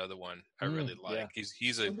Cho is another one I really like. Yeah.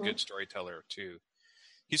 He's a good storyteller too.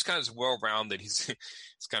 He's kind of well-rounded. He's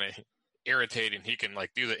kind of irritating. He can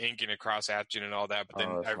like do the inking and cross hatching and all that. But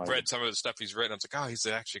then I've read some of the stuff he's written. I was like, oh, he's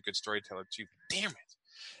actually a good storyteller too. Damn it.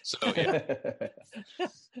 So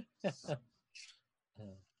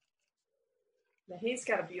he's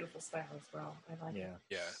got a beautiful style as well. I like it.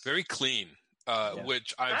 Yeah, very clean.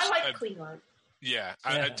 Which I like clean art. Yeah,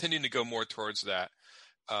 I'm tending to go more towards that,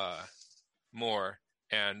 more.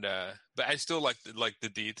 And but I still like the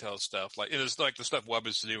detailed stuff. Like it's like the stuff Webb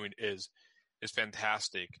is doing is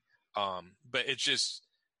fantastic. But it's just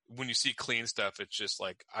when you see clean stuff, it's just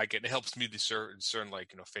like it helps me discern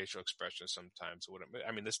like facial expressions sometimes.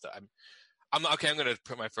 I mean, this stuff. I'm not okay. I'm gonna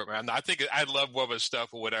put my foot around. I think I love Webber's stuff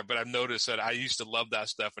or whatever, but I've noticed that I used to love that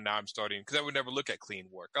stuff, and now I'm starting because I would never look at clean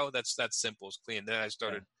work. Oh, that's simple, it's clean. Then I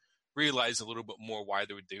started realizing a little bit more why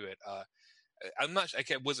they would do it. I'm not.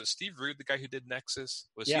 Okay, was it Steve Rude, the guy who did Nexus?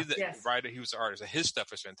 Was he the writer? He was the artist. His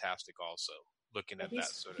stuff is fantastic. Also, looking at that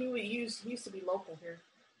sort of. He used to be local here.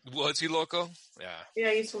 Was he local? Yeah.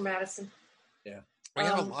 Yeah, he's from Madison. Yeah. We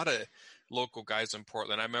have a lot of local guys in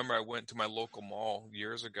Portland. I remember I went to my local mall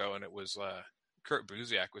years ago, and it was Kurt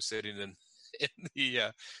Busiak was sitting in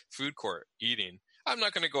the food court eating. I'm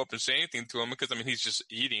not going to go up and say anything to him because he's just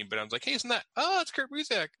eating. But I was like, "Hey, isn't that? Oh, it's Kurt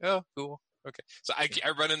Busiak. Oh, cool. Okay." So I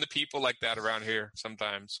run into people like that around here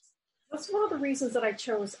sometimes. That's one of the reasons that I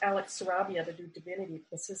chose Alex Sarabia to do Divinity,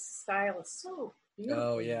 because his style is so beautiful.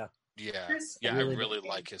 Oh yeah. Yeah, I really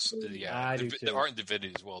like his. Yeah, the art in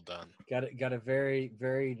Divinity is well done. Got a very,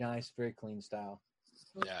 very nice, very clean style.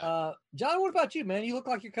 Yeah. John, what about you, man? You look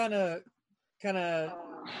like you're kind of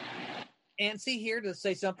antsy here to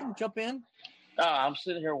say something. Jump in. Oh, I'm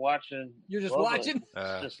sitting here watching. You're just watching?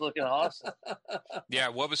 Just looking awesome. Yeah,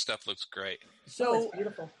 Wubba's stuff looks great. So,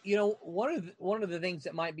 beautiful. One of the things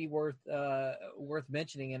that might be worth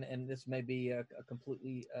mentioning, and this may be a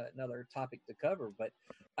completely another topic to cover, but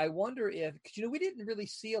I wonder if, because we didn't really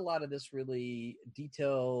see a lot of this really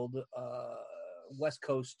detailed West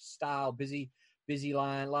Coast style, busy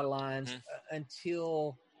line, a lot of lines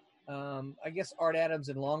until I guess Art Adams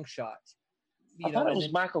and Longshot. I thought it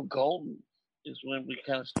was Michael Golden. Is when we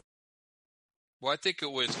kind of. Well, I think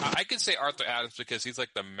it was. I could say Arthur Adams because he's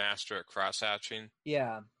like the master at cross hatching.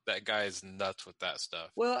 Yeah, that guy is nuts with that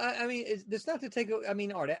stuff. Well, it's not to take.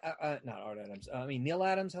 Not Art Adams. Neil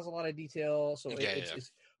Adams has a lot of detail. So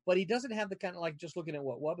it's but he doesn't have the kind of, like, just looking at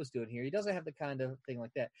what Wubba's doing here. He doesn't have the kind of thing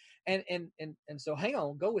like that. And so hang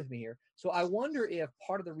on, go with me here. So I wonder if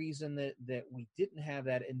part of the reason that we didn't have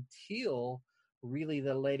that until really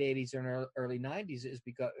the late 80s and early 90s is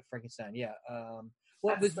because Frankenstein. Yeah.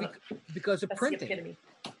 Well, it was because of printing.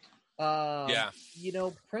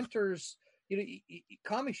 Printers,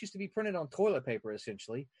 comics used to be printed on toilet paper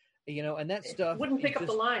essentially, and that stuff wouldn't pick up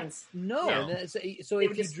the lines. No. So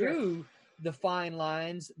if you drew the fine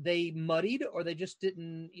lines, they muddied or they just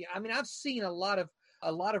didn't. I've seen a lot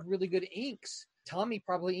of really good inks. Tommy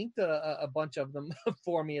probably inked a bunch of them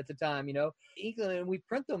for me at the time, ink them, and we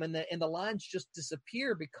print them, and the lines just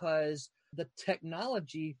disappear because the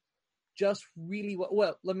technology just really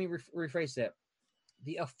well. Let me rephrase that.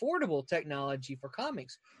 The affordable technology for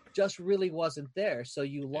comics just really wasn't there, so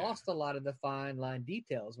you lost a lot of the fine line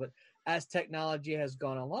details. But as technology has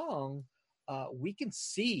gone along, we can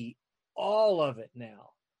see all of it now.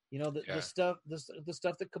 The stuff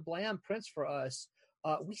that Kablam prints for us.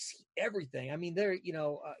 We see everything.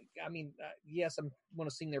 Yes, I want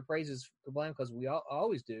to sing their praises for Kablam because we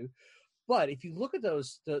always do. But if you look at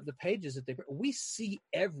the pages that they print, we see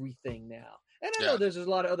everything now. And I know there's a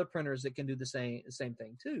lot of other printers that can do the same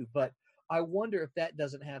thing too. But I wonder if that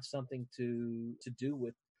doesn't have something to do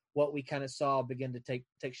with what we kind of saw begin to take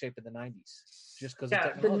shape in the 90s. Just because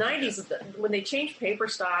the 90s, when they changed paper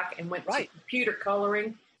stock and went to computer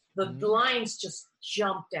coloring, the lines just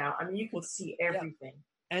jumped out. You could see everything.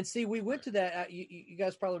 Yeah. And see, we went to that. You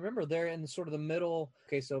guys probably remember there in sort of the middle.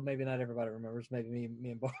 Okay, so maybe not everybody remembers. Maybe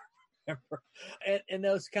me and Barb remember. And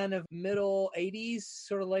those kind of middle 80s,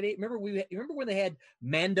 sort of late 80s. Remember when they had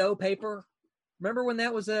Mando paper? Remember when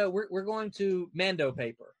that was we're going to Mando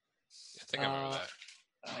paper? I think I remember that.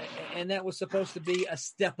 And that was supposed to be a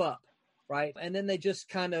step up, right? And then they just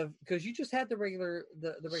kind of, because you just had the regular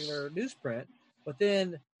newsprint. But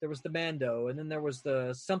then there was the Mando, and then there was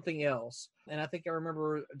the something else. And I think I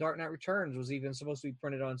remember Dark Knight Returns was even supposed to be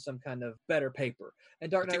printed on some kind of better paper. And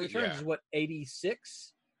Dark Knight Returns is what,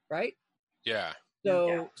 86, right? Yeah.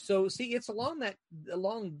 So see, it's along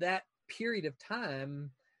that period of time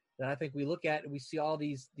that I think we look at and we see all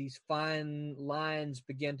these fine lines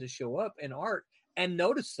begin to show up in art and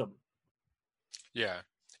notice them. Yeah.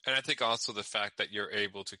 And I think also the fact that you're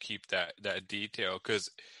able to keep that detail, because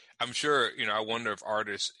I'm sure, I wonder if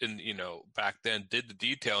artists back then did the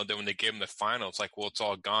detail, and then when they gave them the final, it's like, well, it's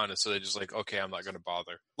all gone. And so they're just like, okay, I'm not going to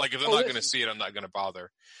bother. Like, if they're not going to see it, I'm not going to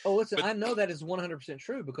bother. Oh, listen, I know that is 100%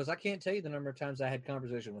 true, because I can't tell you the number of times I had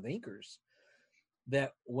conversation with inkers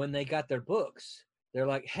that when they got their books, they're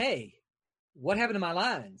like, hey, what happened to my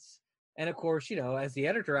lines? And of course, as the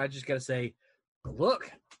editor, I just got to say,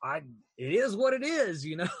 look, it is what it is,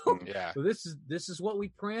 you know. Yeah. So this is what we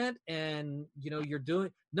print, and you know, you're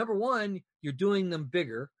doing number one, you're doing them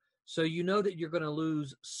bigger, so you know that you're going to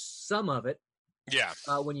lose some of it. Yeah.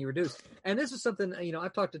 When you reduce, and this is something, you know,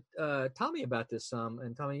 I've talked to Tommy about this some,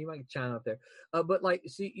 and Tommy, you might chime up there, but like,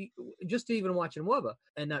 see, just even watching Wubba,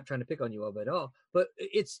 and not trying to pick on you Wubba at all, but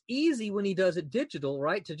it's easy when he does it digital,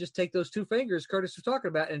 right, to just take those two fingers Curtis was talking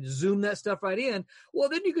about and zoom that stuff right in. Well,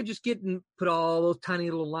 then you could just get and put all those tiny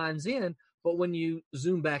little lines in, but when you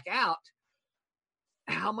zoom back out,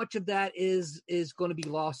 how much of that is going to be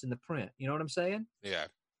lost in the print? You know what I'm saying? Yeah.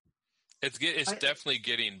 It's definitely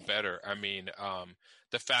getting better. I mean,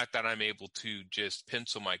 the fact that I'm able to just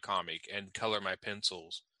pencil my comic and color my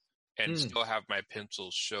pencils and still have my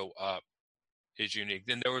pencils show up is unique.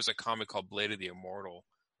 Then there was a comic called Blade of the Immortal.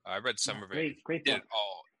 I read some of it. Great did it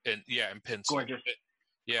all in pencil. Gorgeous.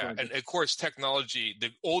 Yeah, gorgeous. And of course, technology,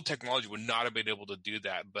 the old technology would not have been able to do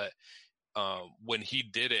that, but when he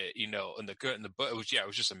did it, you know, in the book, it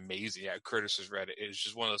was just amazing. Yeah, Curtis has read it. It's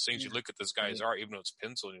just one of those things. You look at this guy's art, even though it's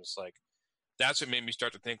pencil, and it's like, that's what made me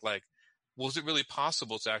start to think, like, was it really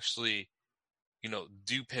possible to actually, you know,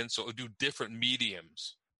 do different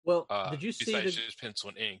mediums? Well, did you see besides just pencil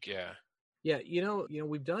and ink? Yeah. Yeah, you know,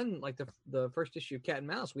 we've done like the first issue of Cat and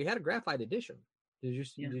Mouse. We had a graphite edition. Did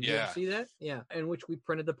you ever see that? Yeah, in which we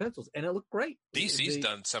printed the pencils, and it looked great. DC's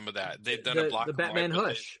done some of that. They've done a block the Batman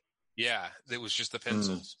Hush. Yeah, it was just the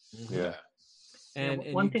pencils. Yeah.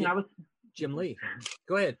 And one thing I was Jim Lee.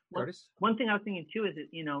 Go ahead, Curtis. One thing I was thinking too is that,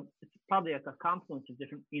 you know, it's probably like a confluence of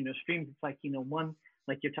different, you know, streams. It's like, you know, one,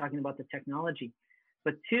 like you're talking about the technology,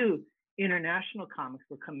 but two, international comics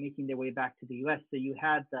were making their way back to the U.S. So you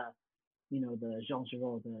had the Jean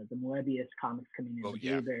Giraud, the Moebius comics coming in,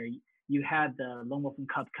 Blueberry. You had the Lone Wolf and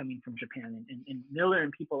Cub coming from Japan, and Miller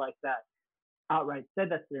and people like that outright said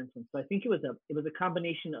that's their influence. So I think it was a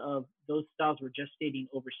combination of those styles were gestating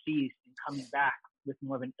overseas and coming back with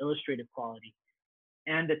more of an illustrative quality,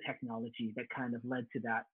 and the technology that kind of led to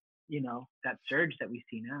that, you know, that surge that we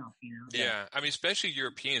see now, you know? Yeah. I mean, especially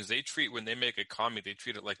Europeans, when they make a comic, they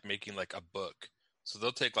treat it like making like a book. So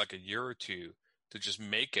they'll take like a year or two to just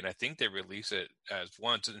make it. I think they release it as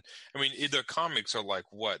once. And I mean, their comics are like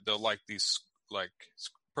what? They're like these like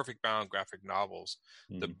perfect bound graphic novels,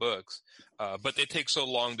 the books, but they take so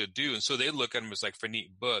long to do. And so they look at them as like for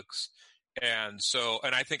neat books. And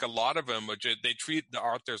I think a lot of them, they treat the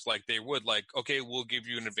authors like they would, like, okay, we'll give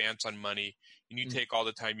you an advance on money and you take all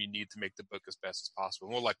the time you need to make the book as best as possible.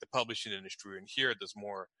 More like the publishing industry. And here there's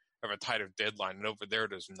more of a tighter deadline, and over there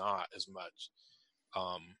there's not as much.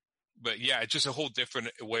 But yeah, it's just a whole different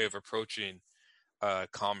way of approaching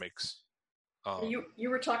comics. You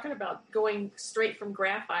were talking about going straight from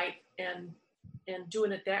graphite and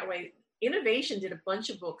doing it that way. Innovation did a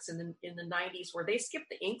bunch of books in the 90s where they skipped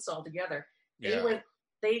the inks altogether. Yeah.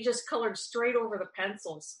 They just colored straight over the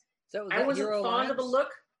pencils. So I wasn't Hero fond Alliance? of the look.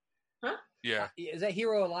 Huh? Yeah. Is that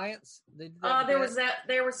Hero Alliance? There was that.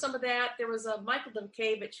 There was some of that. There was Michael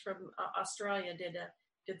Dukavich from Australia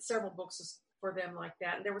did several books for them like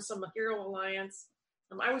that. And there was some Hero Alliance.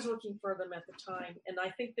 I was looking for them at the time, and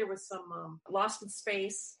I think there was some Lost in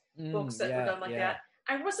Space books that were done like that.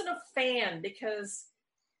 I wasn't a fan because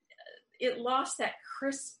it lost that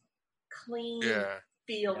crisp, clean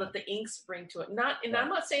feel that the inks bring to it. I'm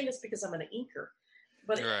not saying this because I'm an inker,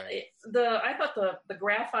 but I thought the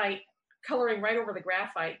graphite coloring right over the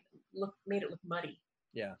graphite made it look muddy.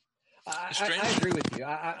 Yeah, I agree with you.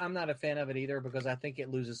 I'm not a fan of it either because I think it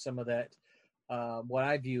loses some of that. What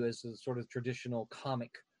I view as a sort of traditional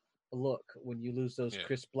comic look. When you lose those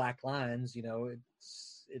crisp black lines, you know,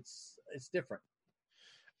 it's different.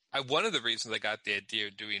 One of the reasons I got the idea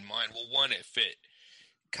of doing mine, well, one, it fit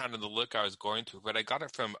kind of the look I was going to, but I got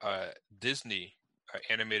it from Disney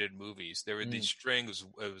animated movies. There were these strings.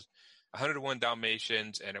 It was 101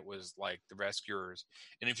 Dalmatians, and it was like The Rescuers.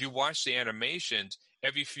 And if you watch the animations,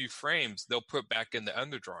 every few frames, they'll put back in the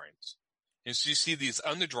underdrawings. And so you see these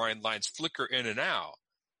underdrawing lines flicker in and out.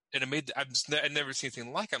 And I've never seen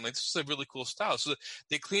anything like it. I'm like, this is a really cool style. So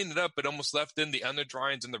they cleaned it up, but almost left in the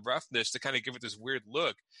underdrawings and the roughness to kind of give it this weird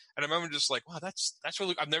look. And I remember just like, wow, that's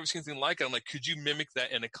really, I've never seen anything like it. I'm like, could you mimic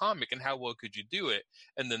that in a comic, and how well could you do it?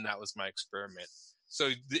 And then that was my experiment. So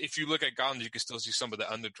if you look at Goblins, you can still see some of the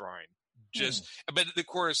underdrawing. But of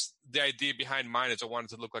course, the idea behind mine is I wanted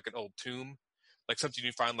to look like an old tomb, like something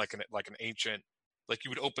you find like an ancient, like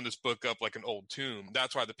you would open this book up like an old tomb.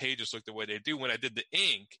 That's why the pages look the way they do. When I did the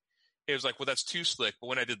ink, it was like, well, that's too slick. But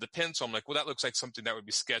when I did the pencil, I'm like, well, that looks like something that would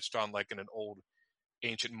be sketched on like in an old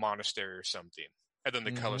ancient monastery or something. And then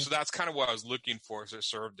the color. So that's kind of what I was looking for. So it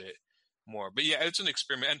served it more. But yeah, it's an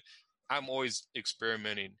experiment. And I'm always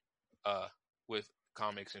experimenting with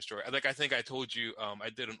comics and story. Like I think I told you, I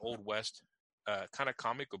did an Old West kind of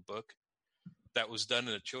comic book that was done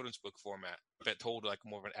in a children's book format that told like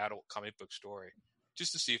more of an adult comic book story,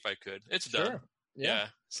 just to see if I could. It's done. Yeah.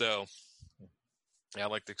 So yeah, I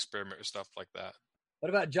like to experiment with stuff like that. What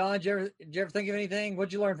about John? Did you ever think of anything?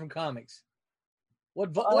 What'd you learn from comics?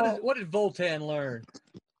 What did Voltan learn?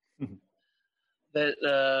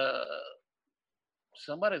 That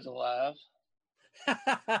somebody's alive.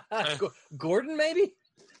 Gordon, maybe?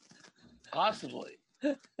 Possibly.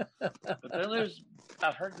 But then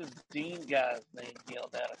I've heard this Dean guy's name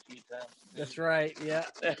yelled out a few times. That's right, yeah.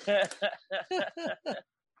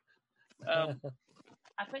 I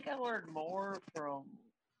think I learned more from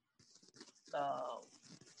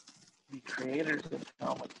the creators of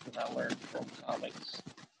comics than I learned from comics,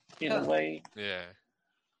 in a way. Yeah.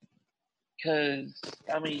 Because,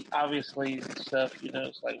 I mean, obviously, stuff,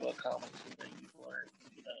 it's like, well, comics, you learn,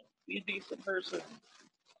 be a decent person.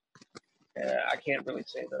 I can't really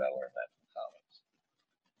say that I learned that from comics.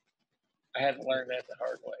 I had to learn that the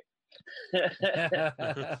hard way.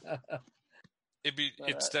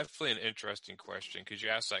 It's definitely an interesting question, because you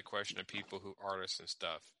ask that question to people who are artists and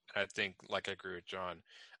stuff. And I think, like I agree with John,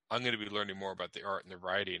 I'm going to be learning more about the art and the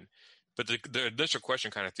writing. But the initial question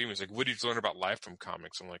kind of threw me. It's like, what did you learn about life from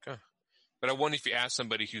comics? I'm like, But I wonder if you ask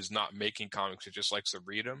somebody who's not making comics who just likes to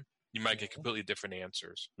read them, you might get completely different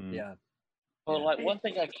answers. Yeah. Well, like one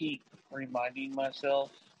thing I keep reminding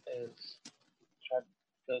myself is try to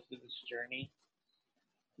go through this journey.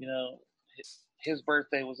 His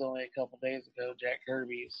birthday was only a couple days ago, Jack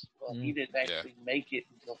Kirby's. Well, he didn't actually make it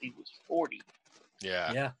until he was 40.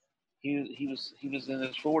 Yeah. Yeah. He was in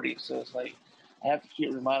his 40s, so it's like I have to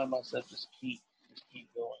keep reminding myself, just keep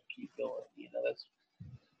going. That's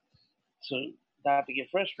so not to get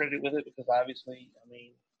frustrated with it, because obviously, I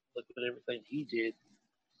mean, look at everything he did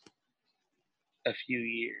a few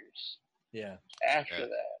years after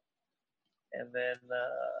that. And then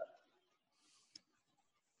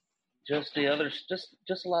just the others,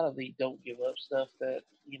 just a lot of the don't give up stuff that,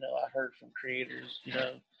 I heard from creators,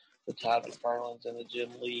 the Todd McFarlanes and the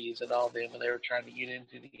Jim Lees and all them, and they were trying to get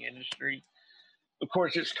into the industry. Of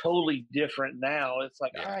course, it's totally different now. It's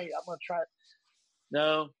like, all right, I'm going to try it.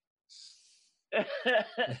 No.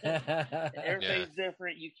 Everything's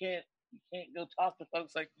different. You can't go talk to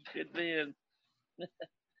folks like you did then.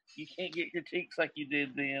 You can't get critiques like you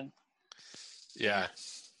did then. Yeah.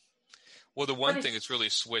 Well, the one thing that's really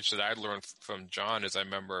switched that I learned from John is I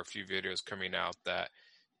remember a few videos coming out that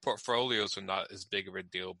portfolios are not as big of a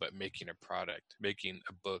deal, but making a product, making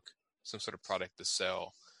a book, some sort of product to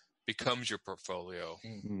sell becomes your portfolio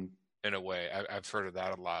in a way. I've heard of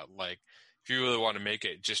that a lot. Like, if you really want to make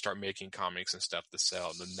it, just start making comics and stuff to sell,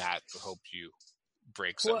 and then that will help you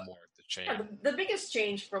break some more of the chain. Yeah, the biggest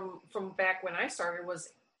change from back when I started was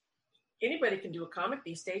anybody can do a comic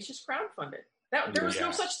these days, just crowdfund it. There was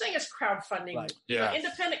no such thing as crowdfunding. Right.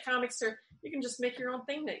 Independent comics you can just make your own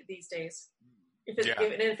thing these days.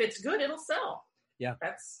 If it's good, it'll sell. Yeah.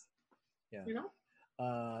 That's, If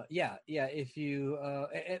you,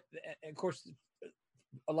 of course,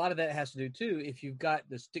 a lot of that has to do too, if you've got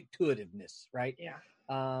the stick-to-itiveness, right? Yeah.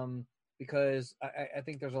 Because I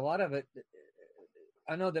think there's a lot of it.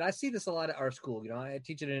 I know that I see this a lot at our school. I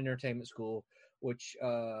teach at an entertainment school, which,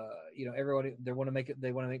 everybody, they want to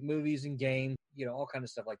make movies and games, all kind of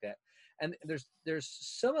stuff like that. And there's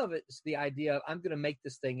some of it's the idea of, I'm going to make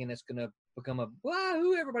this thing and it's going to become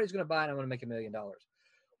who everybody's going to buy, and I'm going to make $1 million.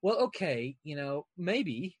 Well, okay,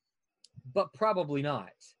 maybe, but probably not.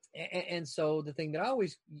 And so the thing that I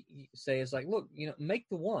always say is like, look, make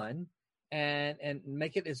the one and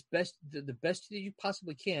make it as best, the best that you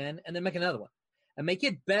possibly can, and then make another one and make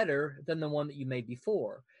it better than the one that you made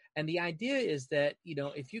before. And the idea is that,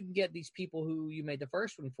 if you can get these people who you made the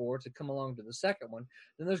first one for to come along to the second one,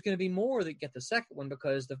 then there's going to be more that get the second one,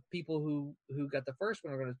 because the people who got the first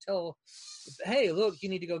one are going to tell, hey, look, you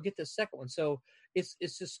need to go get the second one. So it's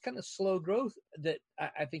just kind of slow growth that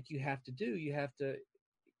I think you have to do. You have to,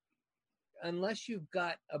 unless you've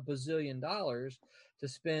got $1 bazillion to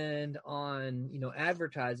spend on,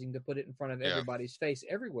 advertising to put it in front of everybody's face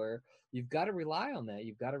everywhere, you've got to rely on that.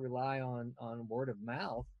 You've got to rely on word of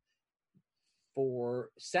mouth for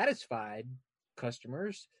satisfied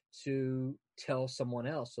customers to tell someone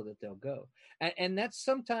else so that they'll go. And that's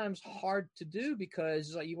sometimes hard to do,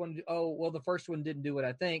 because like you want to do, the first one didn't do what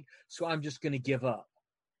I think, so I'm just going to give up.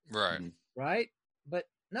 Right. Right. But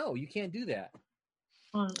no, you can't do that.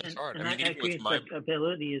 Well, and I agree. It's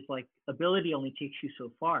like ability only takes you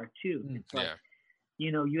so far too. It's like,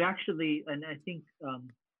 you actually, and I think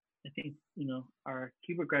I think, our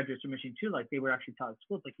keyboard graduates are mentioning too, like they were actually taught at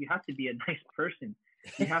schools, like you have to be a nice person.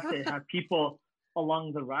 You have to have people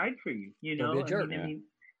along the ride for you, Don't be a jerk.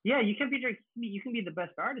 Yeah, you can be a jerk. You can be the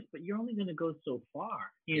best artist, but you're only going to go so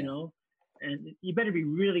far, you know, and you better be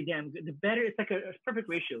really damn good. The better, it's like a perfect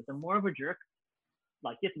ratio. The more of a jerk,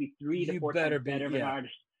 like you have to be 3 to 4 times better of an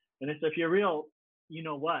artist. And so if you're real, you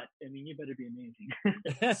know what? I mean, you better be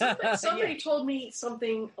amazing. Somebody told me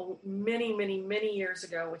something many, many, many years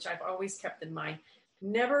ago, which I've always kept in mind.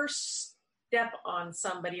 Never step on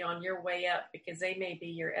somebody on your way up because they may be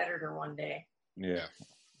your editor one day. Yeah.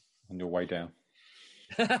 On your way down.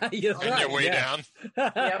 On your way down.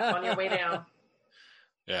 Yep, on your way down.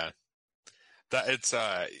 Yeah. It's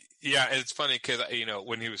funny because,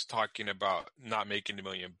 when he was talking about not making $1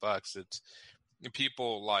 million, it's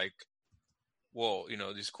people like, well,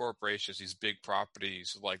 these corporations, these big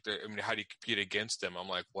properties, like, how do you compete against them? I'm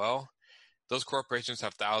like, well, those corporations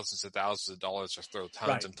have thousands and thousands of dollars to throw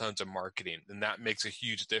tons and tons of marketing, and that makes a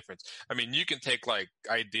huge difference. I mean, you can take like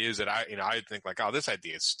ideas that I think like, oh, this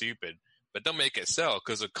idea is stupid, but they'll make it sell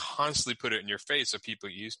because they'll constantly put it in your face so people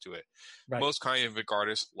are used to it. Right. Most comic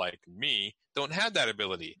artists like me don't have that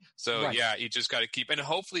ability. So you just got to keep, and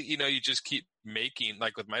hopefully, you just keep making,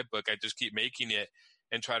 like with my book, I just keep making it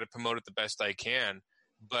and try to promote it the best I can.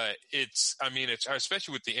 But it's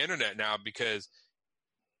especially with the internet now, because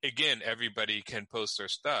again, everybody can post their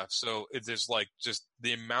stuff. So there's like just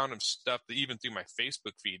the amount of stuff that even through my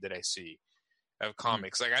Facebook feed that I see of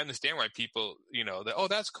comics. Like I understand why people, oh,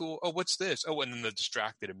 that's cool. Oh, what's this? Oh, and then they're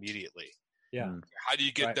distracted immediately. Yeah. How do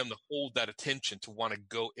you get them to hold that attention to want to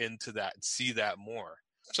go into that and see that more?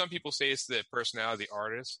 Some people say it's the personality of the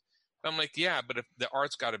artist. I'm like, yeah, but if the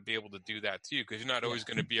art's got to be able to do that too, because you're not always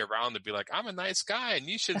going to be around to be like, I'm a nice guy and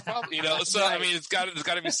you should probably, So I mean, there's got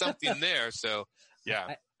to be something there. So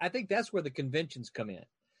yeah, I think that's where the conventions come in.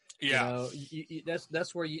 Yeah,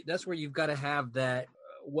 that's where you've got to have that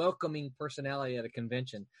welcoming personality at a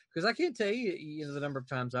convention. Because I can't tell you, the number of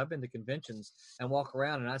times I've been to conventions and walk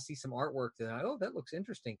around and I see some artwork that that looks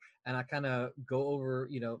interesting, and I kind of go over,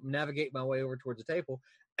 navigate my way over towards the table,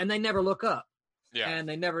 and they never look up. Yeah. And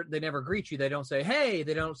they never greet you. They don't say, hey,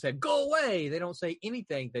 they don't say, go away. They don't say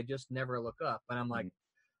anything. They just never look up. And I'm like,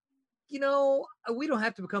 we don't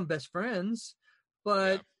have to become best friends,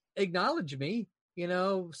 but acknowledge me,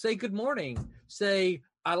 say good morning. Say,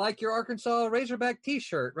 I like your Arkansas Razorback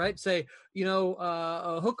t-shirt, right? Say,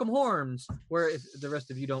 hook 'em horns, where if the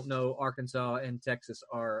rest of you don't know, Arkansas and Texas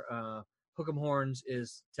are, hook 'em horns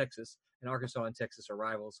is Texas, and Arkansas and Texas are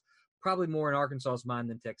rivals. Probably more in Arkansas's mind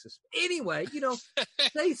than Texas. Anyway,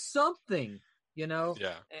 say something,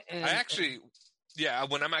 Yeah. And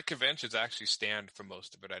when I'm at conventions, I actually stand for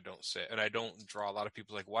most of it. I don't sit, and I don't draw. A lot of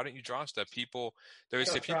people are like, why don't you draw stuff? People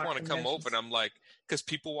want to come over, and I'm like, because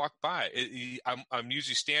people walk by. I'm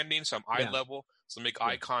usually standing, so I'm eye level, so make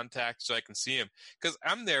eye contact so I can see them. Because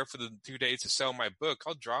I'm there for the 2 days to sell my book.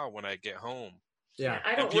 I'll draw when I get home. Yeah,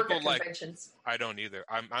 I don't work at conventions. I don't either.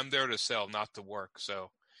 I'm there to sell, not to work. So.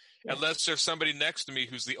 Yeah. Unless there's somebody next to me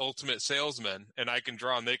who's the ultimate salesman and I can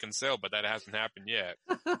draw and they can sell, but that hasn't happened yet.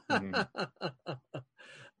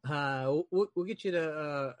 We'll get you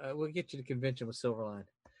to convention with Silverline.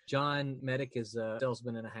 John Medic is a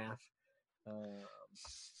salesman and a half.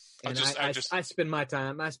 I spend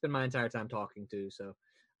my entire time talking too. So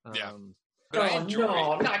yeah.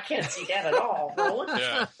 I can't see that at all, Roland.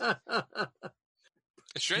 Yeah.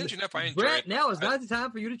 Strange enough, I enjoy Brett, now is not the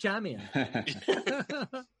time for you to chime in.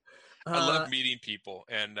 I love meeting people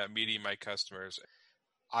and meeting my customers.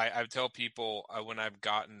 I tell people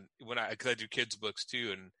because I do kids books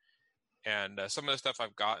too, and some of the stuff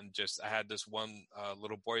I've gotten, I had this one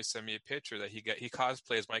little boy send me a picture that he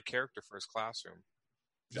cosplays my character for his classroom.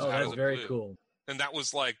 That's very cool. And that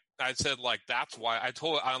was like, I said, like, that's why I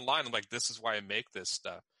told it online. I'm like, this is why I make this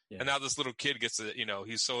stuff. Yeah. And now this little kid gets to,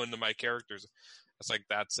 he's so into my characters. It's like,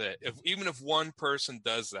 that's it. Even if one person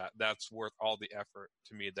does that, that's worth all the effort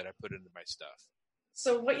to me that I put into my stuff.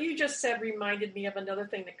 So what you just said reminded me of another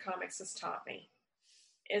thing that comics has taught me,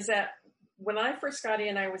 is that when I first got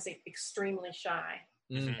in, I was extremely shy.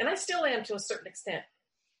 Mm-hmm. And I still am to a certain extent.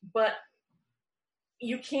 But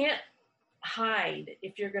you can't hide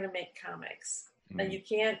if you're going to make comics. Mm-hmm. And you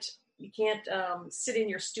can't sit in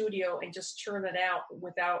your studio and just churn it out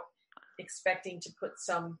without expecting to put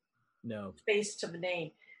some face to the name.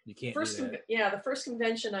 You can't. The first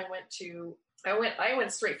convention I went to, I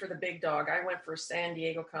went straight for the big dog. I went for San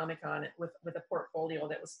Diego Comic-Con with a portfolio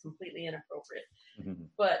that was completely inappropriate. Mm-hmm.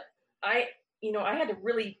 But I had to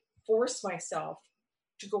really force myself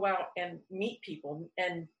to go out and meet people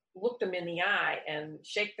and look them in the eye and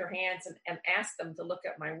shake their hands and ask them to look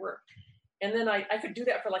at my work. And then I could do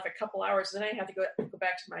that for like a couple hours. Then I had to go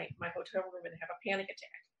back to my hotel room and have a panic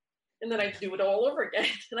attack. And then I'd do it all over again.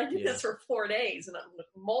 And I did this for 4 days and with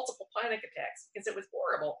multiple panic attacks because it was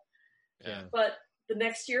horrible. Yeah. But the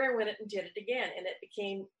next year I went and did it again, and it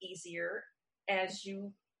became easier as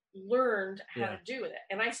you learned how to do it.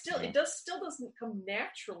 And it still doesn't come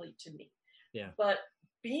naturally to me. Yeah. But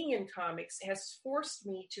being in comics has forced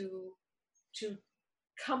me to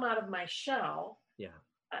come out of my shell. Yeah.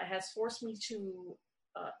 Has forced me to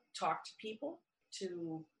talk to people,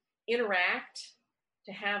 to interact,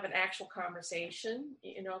 to have an actual conversation,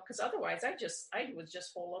 because otherwise I would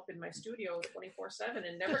just hole up in my studio 24/7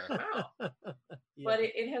 and never come out. But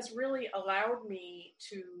it has really allowed me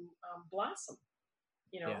to blossom,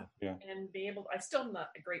 and be able. I still am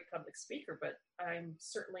not a great public speaker, but I'm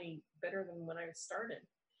certainly better than when I started.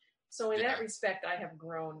 So in that respect, I have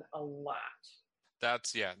grown a lot.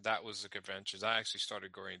 That was the conventions. I actually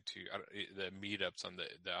started going to the meetups on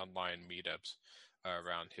the online meetups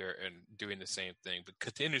around here and doing the same thing, but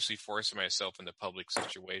continuously forcing myself into public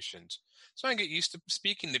situations so I can get used to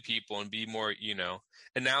speaking to people and be more,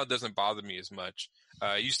 and now it doesn't bother me as much.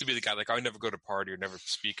 I used to be the guy like, I would never go to a party or never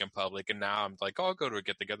speak in public, and now I'm like, I'll go to a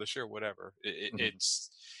get together, sure, whatever.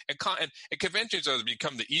 It's and conventions have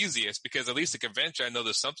become the easiest because at least at convention I know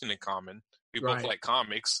there's something in common. We both like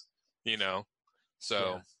comics,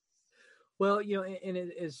 So, well, and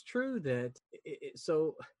it is true that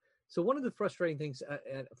so one of the frustrating things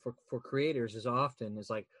for creators is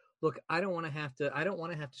like, look, I don't want to have to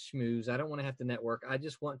schmooze. I don't want to have to network. I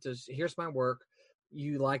just want to, here's my work.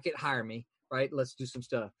 You like it, hire me, right? Let's do some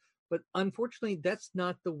stuff. But unfortunately, that's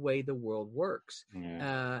not the way the world works.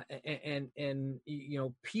 Yeah. And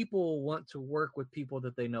people want to work with people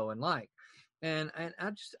that they know and like. And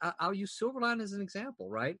I'll use Silverline as an example,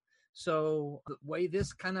 right? So the way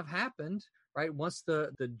this kind of happened, right? Once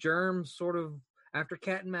the germ sort of, after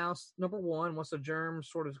Cat and Mouse #1, once the germ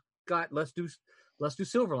sort of got, let's do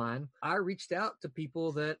Silverline, I reached out to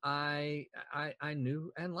people that I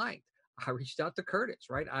knew and liked. I reached out to Curtis,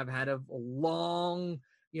 right? I've had a long,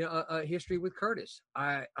 a history with Curtis.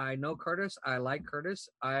 I know Curtis. I like Curtis.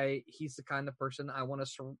 He's the kind of person I want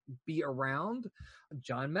to be around.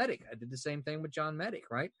 John Medic. I did the same thing with John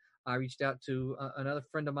Medic, right? I reached out to another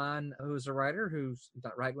friend of mine who's a writer who's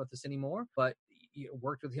not writing with us anymore, but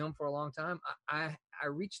worked with him for a long time. I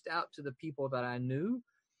reached out to the people that I knew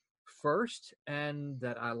first and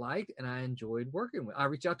that I liked and I enjoyed working with. I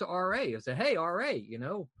reached out to RA. I said, hey, RA,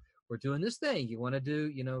 we're doing this thing. You want to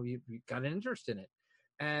do, you got an interest in it.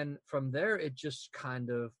 And from there, it just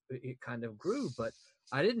kind of grew. But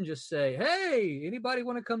I didn't just say, hey, anybody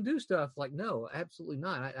want to come do stuff? Like, no, absolutely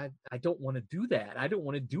not. I don't want to do that. I don't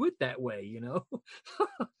want to do it that way,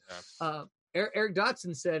 Eric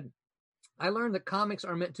Dotson said, I learned that comics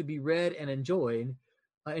are meant to be read and enjoyed.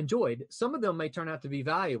 Some of them may turn out to be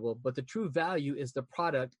valuable, but the true value is the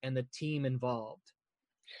product and the team involved.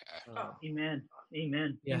 Amen.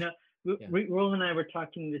 Yeah. Roland and I were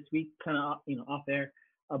talking this week, kind of off air,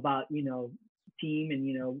 about team,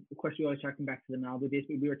 and of course we always talking back to the Malibu days,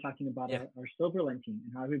 but we were talking about our Silverline team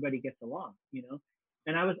and how everybody gets along,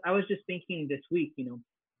 And I was just thinking this week,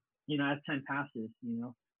 as time passes,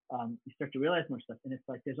 you start to realize more stuff, and it's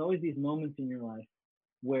like there's always these moments in your life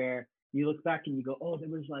where you look back and you go, oh, there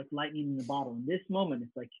was like lightning in the bottle. In this moment,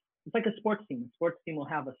 it's like a sports team. A sports team will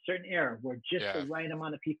have a certain era where just the right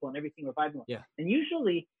amount of people and everything are vibing. Yeah. And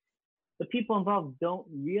usually the people involved don't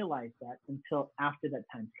realize that until after that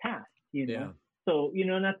time's passed, Yeah. So,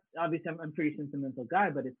 and that's obviously I'm a pretty sentimental guy,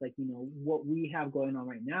 but it's like, what we have going on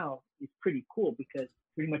right now is pretty cool because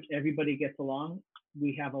pretty much everybody gets along.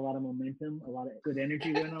 We have a lot of momentum, a lot of good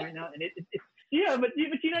energy going on right now. And it's but you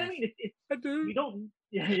know what I mean? I do. You don't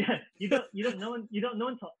know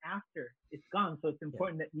until after it's gone. So it's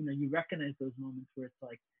important that, you recognize those moments where it's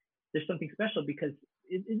like, there's something special because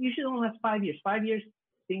it usually only lasts 5 years. 5 years,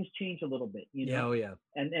 things change a little bit, Yeah, oh yeah.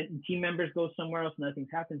 And team members go somewhere else, nothing's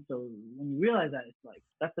happened. So when you realize that, it's like,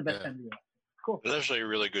 that's the best time to realize. Cool. That's actually a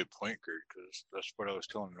really good point, Kurt, because that's what I was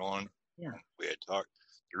telling Nolan. Yeah. We had talked.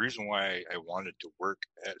 The reason why I wanted to work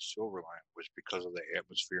at Silverline was because of the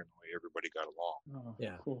atmosphere and the way everybody got along. Oh,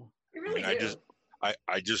 yeah, cool. You really do.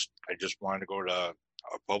 I just wanted to go to a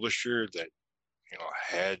publisher that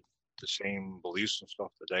had the same beliefs and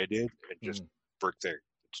stuff that I did, and just work there.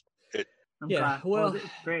 Well,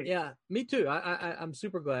 great. Yeah, me too. I'm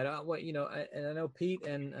super glad. And I know Pete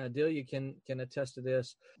and Delia can attest to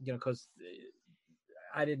this, because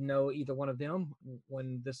I didn't know either one of them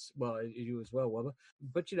when this, well, you as well, Wubba.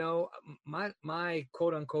 But, my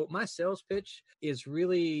quote unquote, my sales pitch is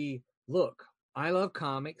really, look, I love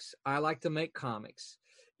comics. I like to make comics.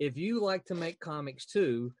 If you like to make comics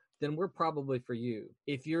too, then we're probably for you.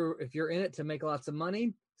 If you're in it to make lots of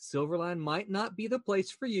money, Silverline might not be the place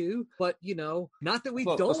for you, but not that we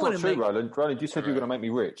don't want to make. Roland, you said you were going to make me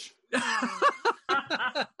rich.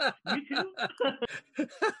 You too.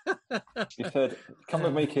 He said, "Come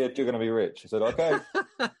with me, kid. You're going to be rich." I said, "Okay."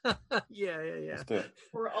 Yeah. Let's do it.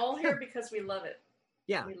 We're all here because we love it.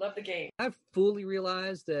 Yeah, we love the game. I've fully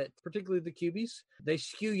realized that, particularly the cubies, they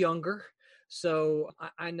skew younger. So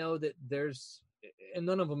I know that there's, and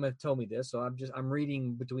none of them have told me this, so I'm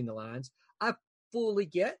reading between the lines. I fully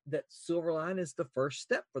get that Silverline is the first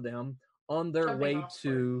step for them on their way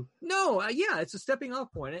to it's a stepping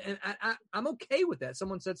off point, and I'm okay with that.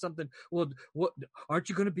 Someone said something, well, what, aren't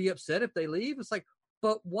you going to be upset if they leave? It's like,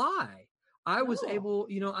 but why? I was able,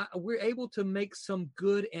 we're able to make some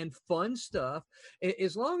good and fun stuff,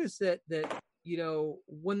 as long as that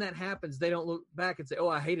when that happens, they don't look back and say, oh,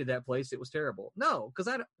 I hated that place, it was terrible. No, because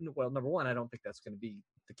number one, I don't think that's going to be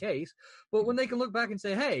the case. But when they can look back and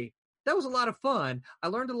say, hey, that was a lot of fun, I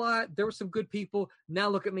learned a lot, there were some good people, now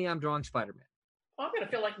look at me, I'm drawing Spider-Man. Well, I'm going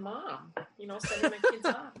to feel like mom, sending my kids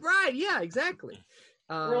off. Right, yeah, exactly.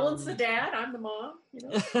 Roland's the dad, I'm the mom,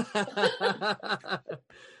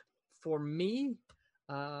 For me,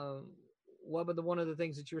 one of the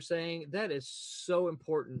things that you were saying, that is so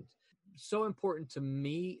important to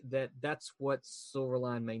me, that's what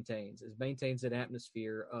Silverline maintains an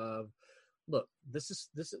atmosphere of, look,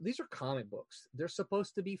 these are comic books. They're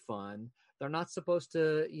supposed to be fun. They're not supposed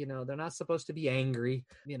to, they're not supposed to be angry.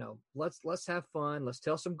 Let's have fun. Let's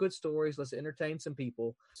tell some good stories. Let's entertain some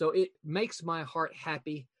people. So it makes my heart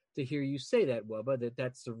happy to hear you say that, Wubba,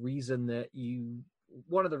 that's the reason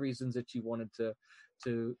one of the reasons that you wanted to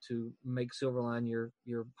make Silverline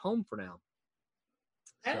your home for now.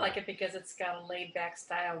 I like it because it's got a laid back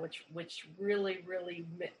style, which really, really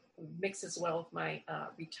mixes well with my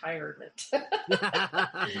retirement.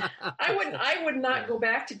 I would not go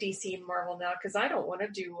back to DC and Marvel now, because I don't want to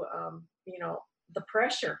do the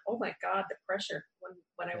pressure. Oh my God, the pressure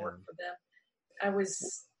when I worked for them.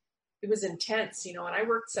 It was intense, and I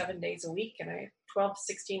worked 7 days a week, and I 12,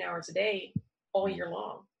 16 hours a day all year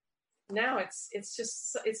long. Now it's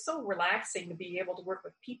so relaxing to be able to work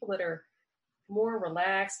with people that are more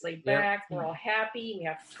relaxed, laid back. We're all happy. We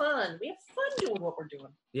have fun. We have fun doing what we're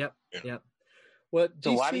doing. Yep. Well,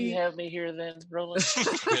 so why do you have me here then, Roland?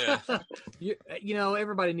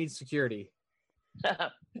 Everybody needs security.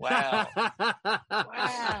 Wow.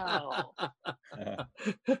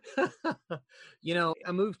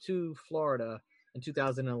 I moved to Florida in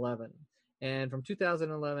 2011, and from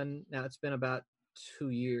 2011, now it's been about 2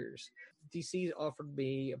 years. DC offered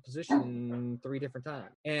me a position 3 different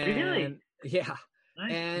times. And really? Yeah.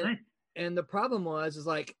 Nice. And the problem is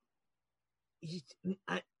like,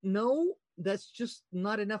 no, that's just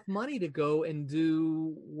not enough money to go and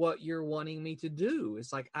do what you're wanting me to do.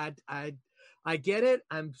 It's like, I get it.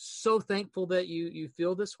 I'm so thankful that you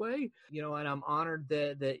feel this way, and I'm honored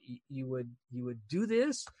that you would do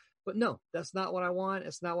this. But no, that's not what I want.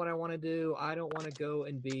 It's not what I want to do. I don't want to go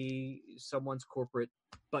and be someone's corporate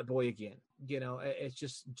butt boy again. It's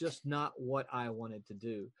just not what I wanted to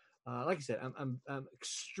do. Like I said, I'm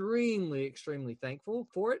extremely, extremely thankful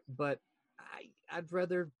for it, but I'd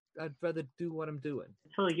rather do what I'm doing. I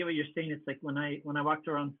totally get what you're saying. It's like when I walked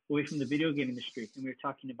around away from the video game industry, and we were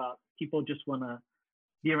talking about people just want to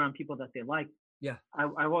be around people that they like. Yeah,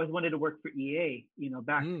 I always wanted to work for EA,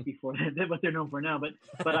 back before what they're known for now.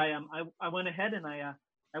 But I went ahead and I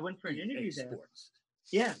went for an interview there.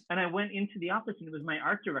 Yeah, and I went into the office, and it was my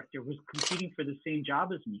art director was competing for the same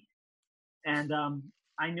job as me, and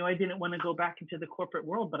I knew I didn't want to go back into the corporate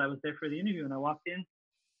world, but I was there for the interview, and I walked in,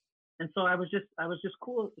 and so I was just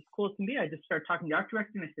cool as can be. I just started talking to the art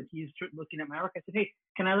director, and I said, he's looking at my work. I said, hey,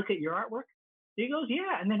 can I look at your artwork? He goes,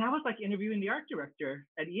 yeah. And then I was like interviewing the art director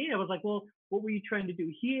at EA. I was like, well, what were you trying to do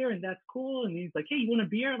here? And that's cool. And he's like, hey, you want a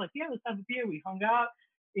beer? I'm like, yeah, let's have a beer. We hung out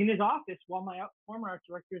in his office while my former art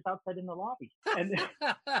director is outside in the lobby. And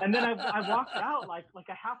then I walked out like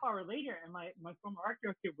a half hour later, and my former art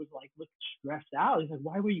director was like looking stressed out. He's like,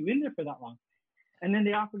 why were you in there for that long? And then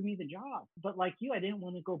they offered me the job. But like you, I didn't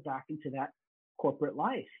want to go back into that corporate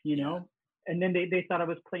life, And then they thought I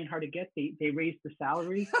was playing hard to get. They raised the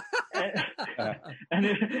salary, and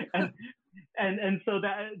so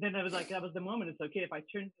then I was like, that was the moment. It's okay if I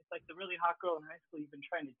turn. It's like the really hot girl in high school you've been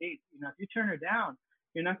trying to date. If you turn her down,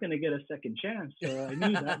 you're not going to get a second chance. So I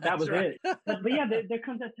knew that was right. it. But yeah, there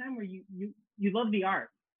comes that time where you you love the art.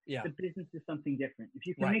 Yeah. The business is something different. If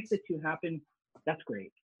you can Right. make the two happen, that's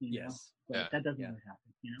great. You know? Yes. But Yeah. that doesn't Yeah. always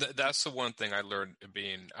happen. You know? That's the one thing I learned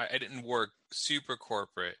being. I didn't work super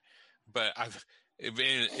corporate, but I've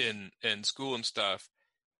been in school and stuff.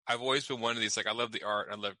 I've always been one of these, like, I love the art,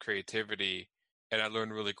 I love creativity, and I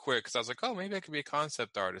learned really quick because I was like, oh, maybe I could be a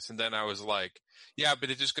concept artist. And then I was like, yeah, but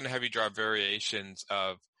it's just going to have you draw variations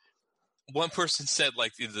of. One person said,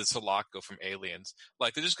 like, the Sulaco from Aliens,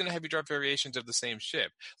 like, they're just going to have you draw variations of the same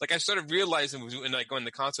ship. Like, I started realizing when I go in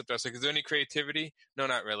the concept, I was like, is there any creativity? No,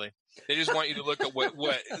 not really. They just want you to look at what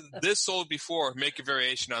this sold before, make a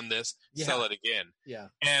variation on this, sell it again. Yeah.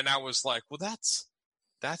 And I was like, well, that's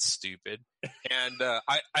stupid. And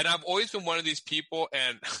I've always been one of these people,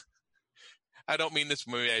 and I don't mean this,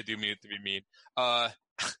 maybe I do mean it to be mean,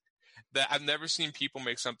 that I've never seen people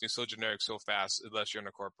make something so generic so fast unless you're in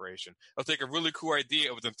a corporation. They'll take a really cool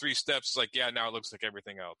idea within 3 steps. It's like, yeah, now it looks like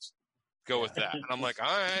everything else. Go with that. And I'm like, all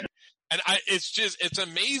right. And it's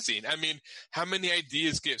amazing. I mean, how many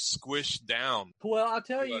ideas get squished down? Well, I'll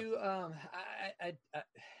tell you, I'll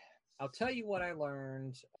tell you what I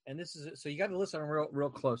learned, and this is so you got to listen real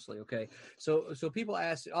closely, okay? So people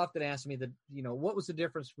often ask me that, you know, what was the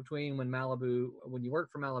difference between when you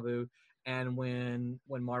worked for Malibu and when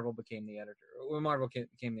Marvel became the editor, when Marvel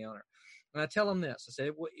became the owner. And I tell them this. I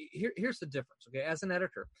say, well, here's the difference, okay? As an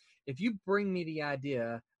editor, if you bring me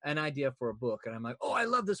an idea for a book, and I'm like, oh, I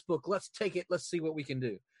love this book. Let's take it. Let's see what we can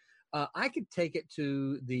do. I could take it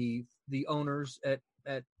to the owners at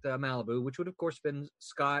Malibu, which would, of course, been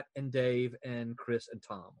Scott and Dave and Chris and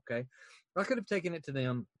Tom, okay? I could have taken it to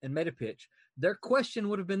them and made a pitch. Their question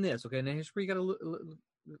would have been this, okay? Now, here's where you got to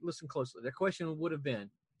listen closely. Their question would have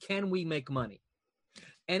been, can we make money?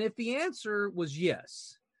 And if the answer was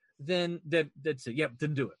yes, then that's it. Yep,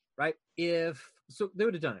 then do it, right? So they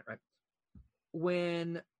would have done it, right?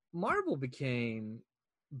 When Marvel became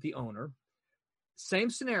the owner, same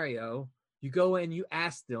scenario, you go and you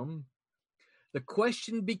ask them, the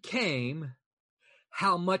question became,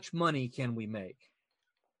 how much money can we make?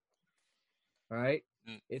 All right?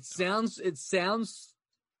 It sounds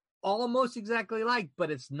almost exactly like, but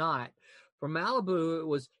it's not. For Malibu, it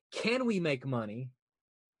was, can we make money?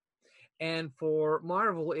 And for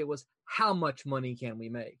Marvel, it was, how much money can we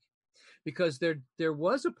make? Because there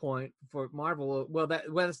was a point for Marvel,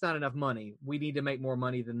 that's not enough money. We need to make more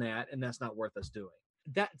money than that, and that's not worth us doing.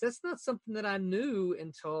 That's not something that I knew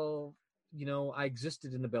until, you know, I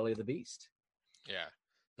existed in the belly of the beast. Yeah.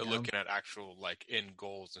 They're looking at actual, like, end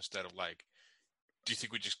goals instead of, like, do you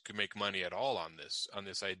think we just could make money at all on this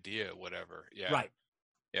idea, whatever? Yeah. Right.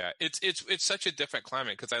 Yeah, it's such a different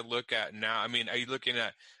climate because I look at now. I mean, I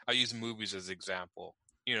use movies as an example.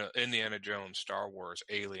 You know, Indiana Jones, Star Wars,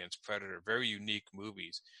 Aliens, Predator, very unique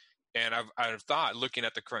movies. And I've thought, looking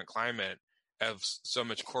at the current climate of so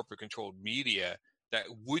much corporate controlled media, that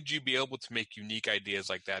would you be able to make unique ideas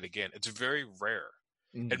like that again? It's very rare.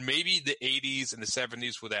 Mm. And maybe the 80s and the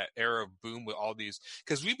 70s were that era of boom with all these,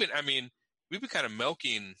 because we've been kind of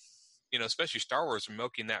milking, you know, especially Star Wars,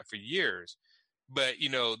 milking that for years. But, you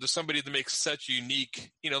know, there's somebody that makes such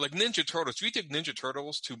unique, you know, like Ninja Turtles. If you take Ninja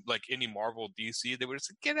Turtles to, like, any Marvel DC, they would just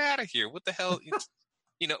say, get out of here. What the hell?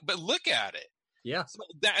 You know, but look at it. Yeah. So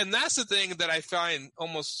that's the thing that I find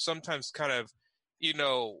almost sometimes kind of, you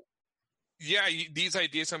know, yeah, these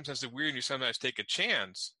ideas sometimes are weird and you sometimes take a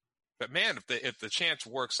chance. But, man, if the chance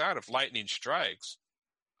works out, if lightning strikes,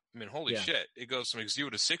 I mean, holy shit, it goes from 0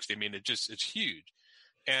 to 60. I mean, it's huge.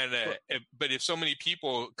 And but if so many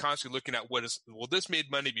people constantly looking at this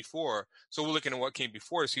made money before, so we're looking at what came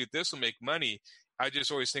before to see if this will make money. I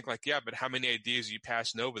just always think, like, yeah, but how many ideas are you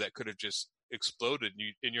passing over that could have just exploded,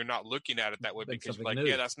 and you're not looking at it that way because you're like, new.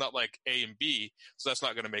 Yeah, that's not like A and B, so that's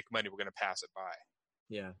not going to make money. We're going to pass it by.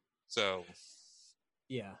 Yeah. So.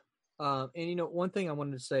 Yeah. And, you know, one thing I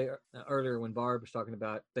wanted to say earlier when Barb was talking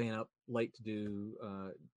about staying up late to do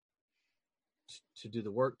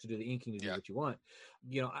the work, to do the inking, to do what you want.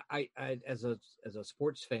 You know, I as a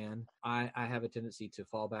sports fan, I have a tendency to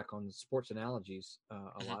fall back on sports analogies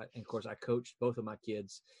a lot. And of course, I coached both of my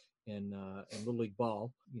kids in Little League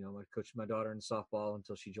ball. You know, I coached my daughter in softball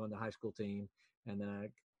until she joined the high school team, and then I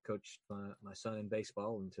coached my son in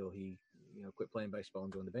baseball until he, you know, quit playing baseball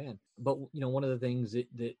and joined the band. But, you know, one of the things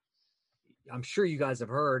that I'm sure you guys have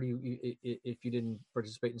heard, if you didn't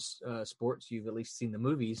participate in sports, you've at least seen the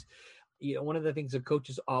movies. You know, one of the things that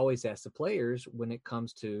coaches always ask the players when it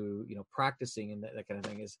comes to, you know, practicing and that kind of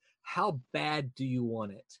thing is, how bad do you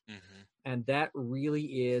want it? Mm-hmm. And that really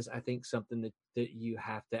is, I think, something that you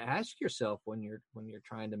have to ask yourself when you're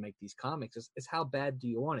trying to make these comics is how bad do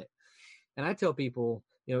you want it? And I tell people,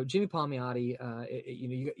 Jimmy Palmiotti,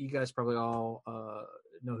 you guys probably all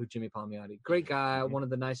know who Jimmy Palmiotti. Great guy, one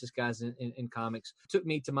of the nicest guys in comics. Took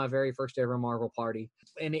me to my very first ever Marvel party,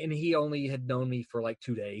 and he only had known me for like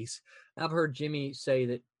 2 days. I've heard Jimmy say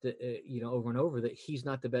that over and over that he's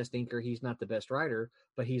not the best inker, he's not the best writer,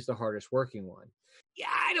 but he's the hardest working one. Yeah,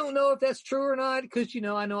 I don't know if that's true or not, because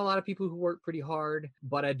I know a lot of people who work pretty hard,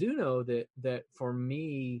 but I do know that for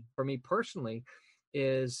me personally,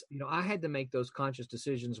 is I had to make those conscious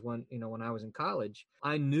decisions when I was in college.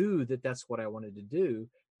 I knew that that's what I wanted to do,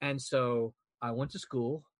 and so I went to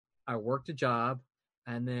school, I worked a job,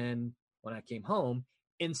 and then when I came home,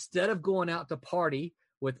 instead of going out to party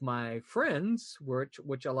with my friends,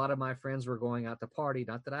 which a lot of my friends were going out to party,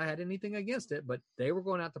 not that I had anything against it, but they were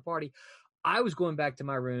going out to party, I was going back to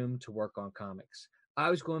my room to work on comics. I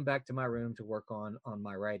was going back to my room to work on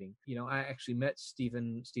my writing. I actually met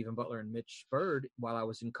Stephen Butler and Mitch Bird while I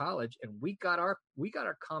was in college, and we got our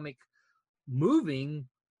comic moving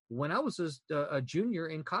when I was a junior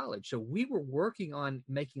in college. So we were working on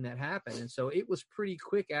making that happen, and so it was pretty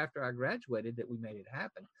quick after I graduated that we made it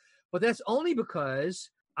happen. But that's only because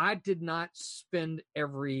I did not spend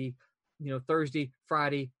every Thursday,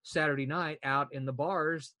 Friday, Saturday night out in the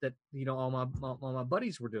bars that all my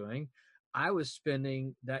buddies were doing. I was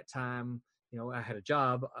spending that time, I had a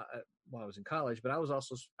job while I was in college, but I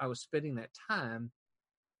was spending that time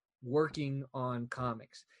working on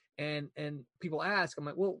comics. And people ask, I'm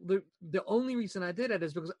like, well, the only reason I did that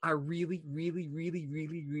is because I really, really, really,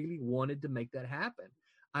 really, really wanted to make that happen.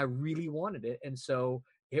 I really wanted it. And so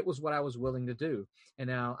it was what I was willing to do. And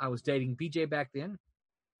now I was dating BJ back then.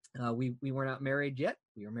 We weren't out married yet.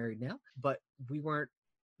 We are married now, but we weren't.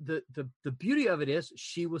 The beauty of it is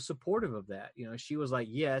she was supportive of that. She was like,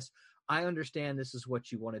 yes, I understand this is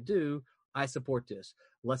what you want to do. I support this.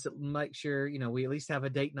 Let's make sure, we at least have a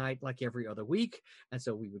date night like every other week. And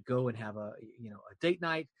so we would go and have a date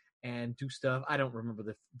night and do stuff. I don't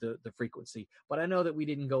remember the frequency, but I know that we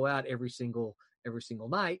didn't go out every single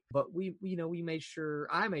night, but we made sure,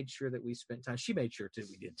 I made sure that we spent time. She made sure too.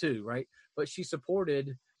 We did too. Right. But she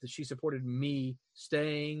supported me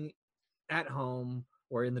staying at home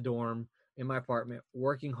or in the dorm in my apartment,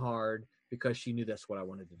 working hard because she knew that's what I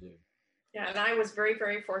wanted to do. Yeah, and I was very,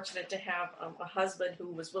 very fortunate to have a husband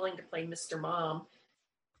who was willing to play Mr. Mom.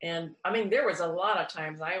 And I mean, there was a lot of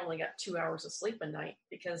times I only got 2 hours of sleep a night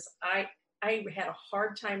because I had a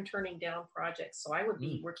hard time turning down projects. So I would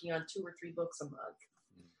be working on 2 or 3 books a month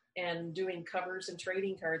and doing covers and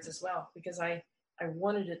trading cards as well because I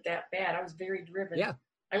wanted it that bad. I was very driven. Yeah.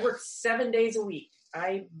 I worked 7 days a week.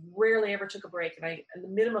 I rarely ever took a break, and the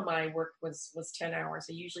minimum I worked was 10 hours.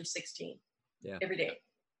 I usually 16 every day.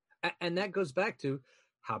 And that goes back to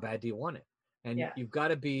how bad do you want it? And you've got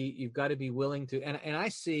to be willing to. And I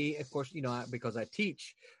see, of course, because I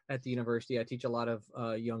teach at the university, I teach a lot of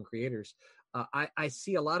young creators. I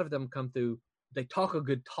see a lot of them come through. They talk a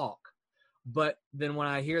good talk, but then when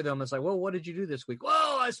I hear them, it's like, well, what did you do this week?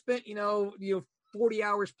 Well, I spent 40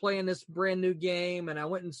 hours playing this brand new game, and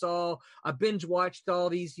I binge watched all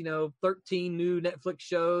these 13 new Netflix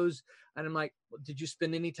shows, and I'm like, did you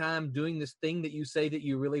spend any time doing this thing that you say that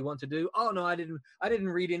you really want to do? Oh no, I didn't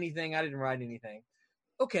read anything, I didn't write anything.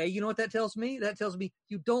 Okay, you know what that tells me? That tells me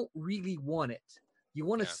you don't really want it. You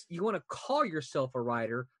want to call yourself a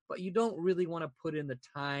writer, but you don't really want to put in the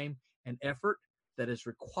time and effort that is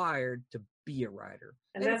required to be a writer.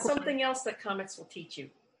 And that's something else that comics will teach you.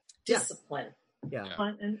 Discipline. Yeah.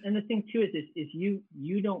 And the thing too is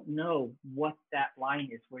you don't know what that line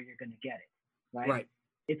is where you're going to get it, right? Right.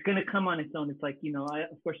 It's going to come on its own. It's like,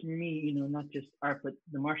 of course, for me, not just art, but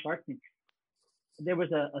the martial arts thing. There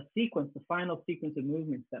was a sequence, the final sequence of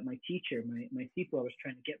movements that my teacher, my CPO, was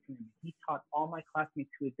trying to get from him. He taught all my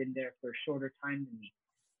classmates who had been there for a shorter time than me.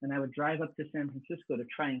 And I would drive up to San Francisco to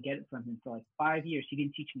try and get it from him for like 5 years. He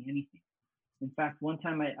didn't teach me anything. In fact, one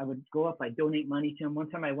time I would go up, I'd donate money to him. One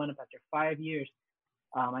time I went up after 5 years.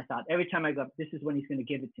 I thought every time I go up, this is when he's going to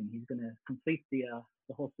give it to me. He's going to complete the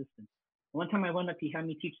whole system. One time I went up, he had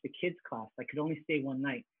me teach the kids class. I could only stay one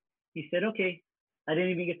night. He said, okay. I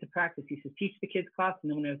didn't even get to practice. He said, teach the kids class. And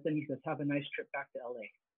then when I was done, he says, have a nice trip back to LA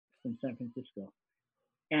from San Francisco.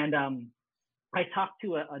 And I talked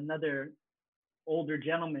to another older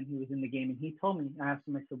gentleman who was in the game, and he told me, I asked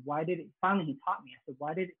him, I said, finally he taught me. I said,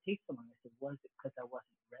 why did it take so long? I said, was it because I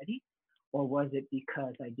wasn't ready? Or was it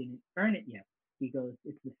because I didn't earn it yet? He goes,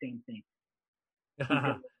 it's the same thing.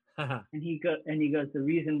 And he goes, the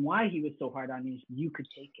reason why he was so hard on me is you could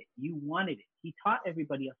take it. You wanted it. He taught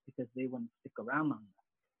everybody else because they wouldn't stick around long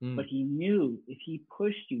enough. But he knew if he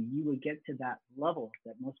pushed you, you would get to that level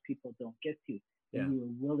that most people don't get to. and you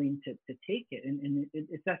are willing to take it. And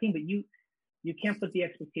it's that thing, but you can't put the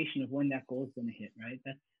expectation of when that goal is going to hit, right?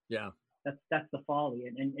 That's the folly.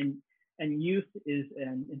 And youth is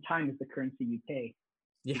and time is the currency you pay.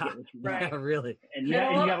 Yeah, right. Yeah, really. And you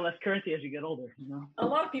have less currency as you get older. You know? A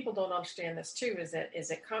lot of people don't understand this too. Is that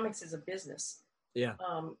comics is a business. Yeah.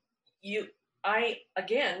 I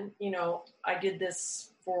did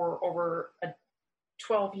this for over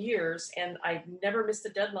 12 years, and I've never missed a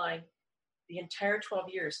deadline the entire 12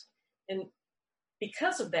 years. And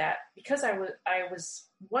because of that, because I was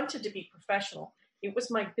wanted to be professional, it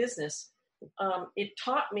was my business. It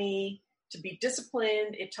taught me to be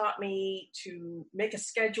disciplined. It taught me to make a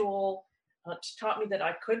schedule. It taught me that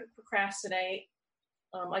I couldn't procrastinate.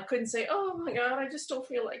 I couldn't say, "Oh my God, I just don't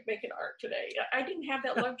feel like making art today." I didn't have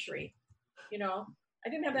that luxury. I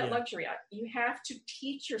didn't have that luxury. You have to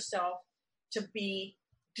teach yourself to be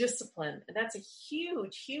disciplined, and that's a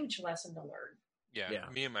huge, huge lesson to learn. Yeah.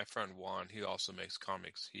 Me and my friend Juan, he also makes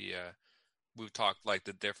comics. We've talked like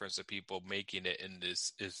the difference of people making it in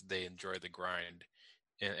this is they enjoy the grind.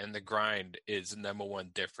 And the grind is the number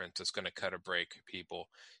one difference that's going to cut or break people.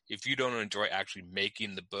 If you don't enjoy actually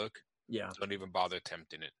making the book, don't even bother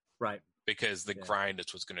attempting it. Right. Because the grind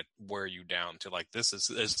is what's going to wear you down to like, this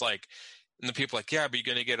is like, and the people are like, yeah, but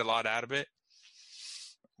you're going to get a lot out of it.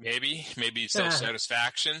 Maybe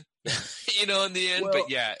self-satisfaction, in the end. Well, but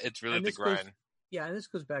yeah, it's really the grind. And this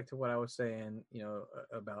goes back to what I was saying,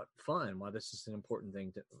 about fun. Why this is an important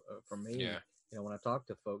thing for me. Yeah. When I talk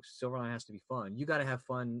to folks, Silverline has to be fun. You got to have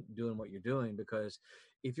fun doing what you're doing, because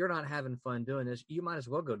if you're not having fun doing this, you might as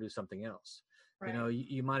well go do something else. Right.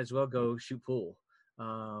 You might as well go shoot pool.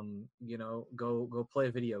 Go play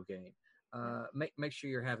a video game. Make sure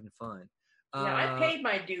you're having fun. I paid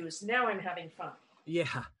my dues. Now I'm having fun.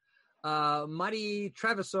 Yeah. Mighty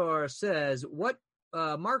Travisor says, what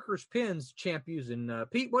markers, pens, Champ using?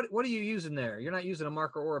 Pete, what are you using there? You're not using a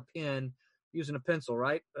marker or a pen. Using a pencil,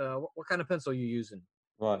 right? What kind of pencil are you using?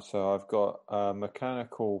 Right, so I've got a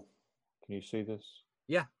mechanical. Can you see this?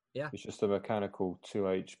 Yeah. It's just a mechanical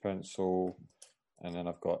 2H pencil, and then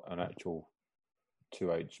I've got an actual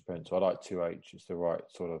 2H pencil. I like 2H. It's the right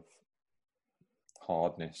sort of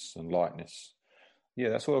hardness and lightness. Yeah,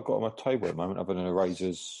 that's all I've got on my table at the moment, other than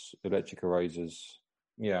erasers, electric erasers.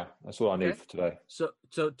 Yeah, that's all I need for today. So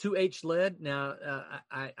 2H lead. Now,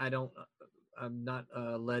 I'm not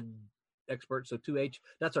a lead expert, so 2H,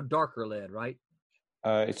 that's a darker lead, right?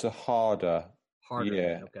 It's a harder.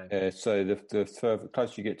 Yeah. Okay. So the further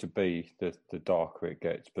closer you get to B, the darker it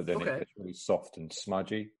gets, but then it gets really soft and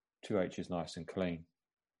smudgy. 2H is nice and clean,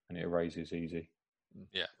 and it erases easy.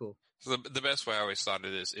 Yeah. Cool. So the best way I always thought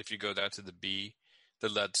it is if you go down to the B, the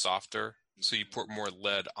lead's softer, so you put more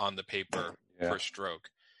lead on the paper per stroke.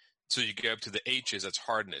 So you go up to the H's, that's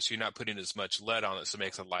hardness. You're not putting as much lead on it, so it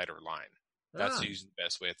makes a lighter line. That's usually the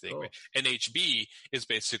best way of thinking. Cool. And HB is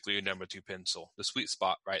basically your number 2 pencil, the sweet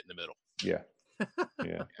spot right in the middle. Yeah.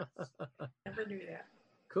 Yeah. Never knew that.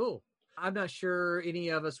 Cool. I'm not sure any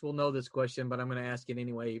of us will know this question, but I'm going to ask it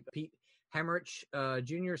anyway. Pete Hammerich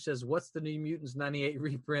Jr. says, what's the New Mutants 98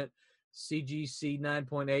 reprint CGC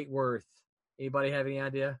 9.8 worth? Anybody have any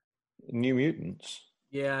idea? New Mutants?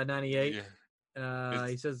 Yeah, 98. Yeah.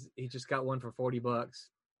 He says he just got one for $40.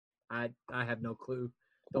 I have no clue.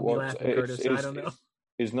 Don't be laughing, Curtis. I don't know.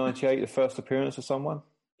 Is 98 the first appearance of someone?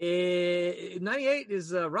 98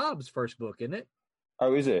 is Rob's first book, isn't it?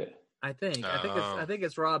 Oh, is it? I think. I think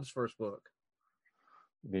it's Rob's first book.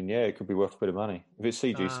 Then it could be worth a bit of money. If it's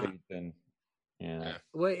CGC, then yeah.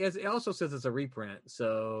 Well, it also says it's a reprint,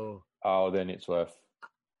 so. Oh, then it's worth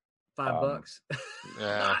 $5.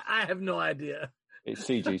 Yeah. I have no idea. It's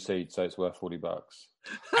CGC, so it's worth $40.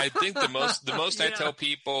 I think the most I tell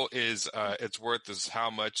people is it's worth is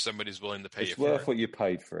how much somebody's willing to pay you for it. It's worth what you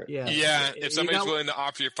paid for it. Yeah. If somebody's willing to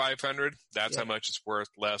offer you $500, that's how much it's worth.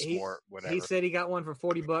 Less, more, whatever. He said he got one for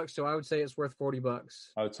 $40, so I would say it's worth $40.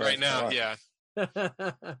 Right now, yeah.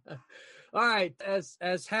 All right.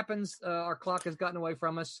 As happens, our clock has gotten away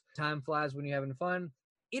from us. Time flies when you're having fun.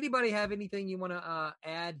 Anybody have anything you want to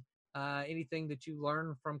add? Anything that you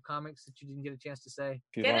learned from comics that you didn't get a chance to say?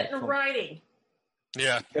 Get it in writing.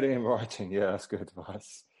 Yeah. Get it in writing. Yeah, that's good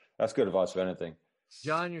advice. That's good advice for anything.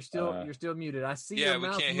 John, you're still muted. I see your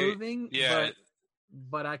mouth moving,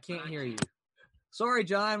 but I can't hear you. Sorry,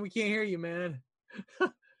 John, we can't hear you, man.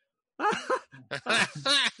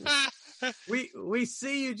 we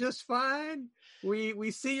see you just fine.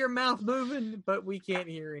 We see your mouth moving, but we can't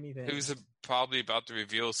hear anything. Who's probably about to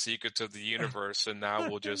reveal secrets of the universe, and now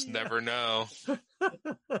we'll just never know.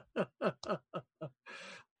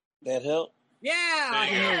 That help? Yeah.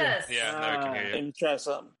 Yes. Yeah, now we can hear you. Let me try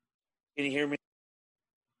something. Can you hear me?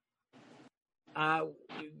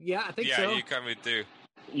 Yeah, I think so. Yeah, you coming through.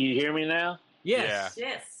 You hear me now? Yes. Yeah.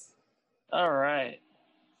 Yes. All right.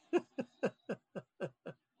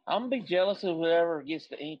 I'm gonna be jealous of whoever gets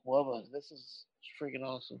to ink Wubba. This is freaking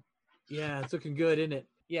awesome. Yeah, it's looking good, isn't it?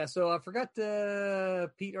 Yeah, so I forgot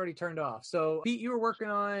Pete already turned off. So, Pete, you were working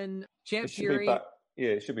on Champ It should Fury. be back. Yeah,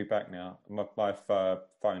 it should be back now. My phone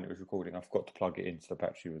that was recording, I forgot to plug it in, so the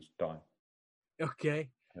battery was dying. Okay.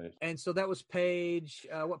 And so that was page,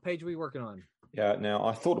 what page were you working on? Yeah, now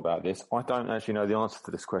I thought about this. I don't actually know the answer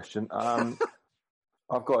to this question.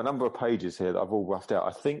 I've got a number of pages here that I've all roughed out.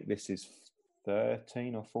 I think this is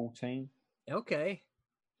 13 or 14. Okay.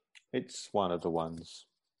 It's one of the ones.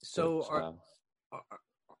 So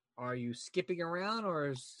are you skipping around, or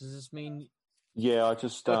does this mean? Yeah, I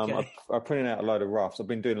just I printed out a load of roughs. I've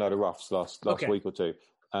been doing a load of roughs last week or two,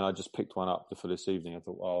 and I just picked one up for this evening. I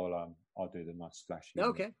thought, I'll do the nice splashy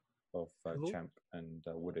of cool. Champ and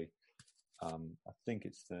Woody. I think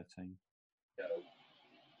it's 13.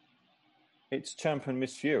 It's Champ and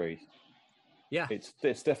Miss Fury. Yeah, it's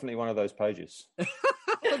definitely one of those pages.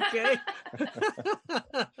 Okay,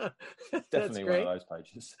 definitely one of those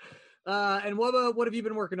pages. And what have you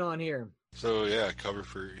been working on here? So yeah, cover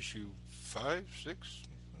for issue 5, 6.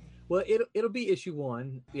 Well, it'll be issue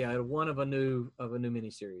 1. Yeah, one of a new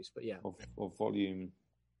miniseries. But yeah, of volume.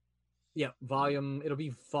 Yeah, volume. It'll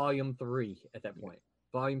be volume 3 at that point.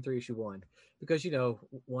 Volume 3, issue 1, because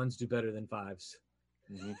ones do better than 5s.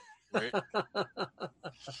 Mm-hmm. Right.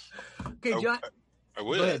 Okay, John. I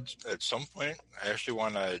would at some point. I actually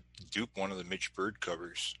want to dupe one of the Mitch Bird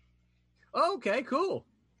covers. Okay, cool.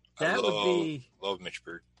 Love Mitch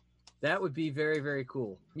Bird. That would be very, very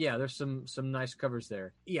cool. Yeah, there's some nice covers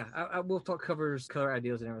there. Yeah, I will talk covers, color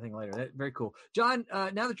ideas, and everything later. That's very cool. John,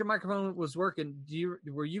 now that your microphone was working,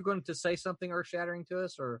 were you going to say something earth-shattering to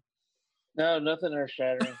us, or? No, nothing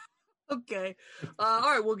earth-shattering. Okay. All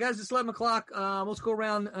right. Well, guys, it's 11 o'clock. Let's go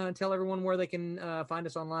around and tell everyone where they can find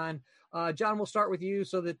us online. John, we'll start with you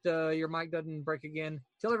so that your mic doesn't break again.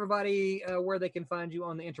 Tell everybody where they can find you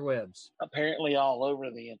on the interwebs. Apparently all over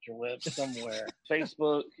the interwebs somewhere.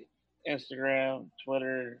 Facebook, Instagram,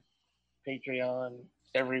 Twitter, Patreon,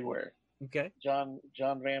 everywhere. Okay. John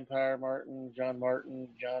Vampire Martin, John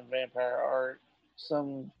Vampire Art.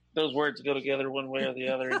 Those words go together one way or the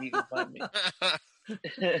other, and you can find me.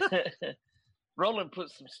 Roland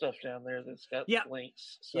put some stuff down there that's got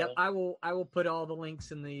links. So. Yep, I will put all the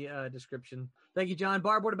links in the description. Thank you, John.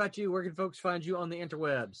 Barb, what about you? Where can folks find you on the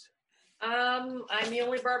interwebs? I'm the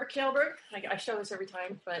only Barbara Kjellberg. I show this every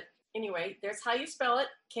time, but anyway, there's how you spell it,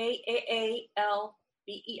 Kaalberg.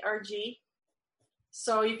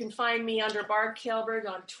 So you can find me under Barb Kjellberg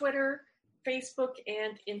on Twitter, Facebook,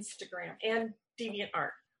 and Instagram, and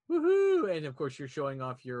DeviantArt. Woohoo! And of course, you're showing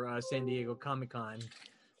off your San Diego Comic-Con.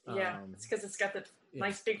 Yeah, it's because it's got the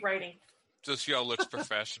nice big writing. So she all looks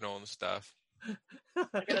professional and stuff.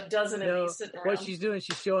 I got a dozen of these sitting around. What she's doing,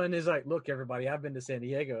 she's showing is like, look, everybody, I've been to San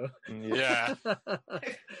Diego. Yeah.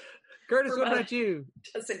 Curtis, what about you?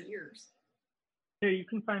 Dozen years. So you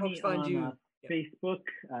can find me on Facebook,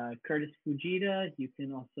 Curtis Fujita. You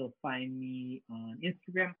can also find me on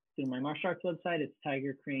Instagram through my martial arts website. It's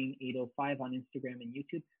Tiger Crane 805 on Instagram and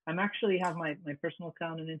YouTube. I'm actually have my personal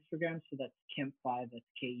account on Instagram, so that's Kemp5. That's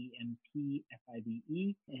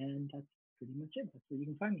KEMPFIVE, and that's pretty much it. That's where you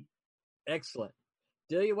can find me. Excellent.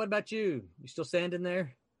 Delia, what about you? You still standing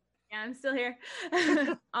there? Yeah, I'm still here.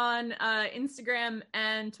 On Instagram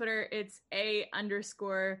and Twitter, it's _Delia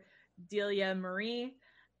Marie.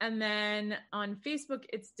 And then on Facebook,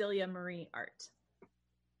 it's Delia Marie Art.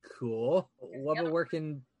 Cool. What?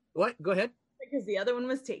 Go ahead. Because the other one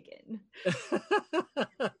was taken.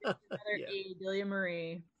 Delia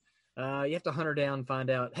Marie. You have to hunt her down and find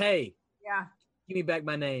out, hey, yeah, give me back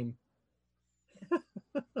my name.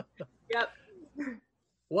 Yep.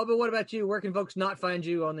 What about you? Where can folks not find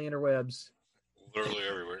you on the interwebs? Literally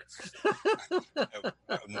everywhere. I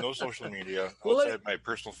have no social media outside my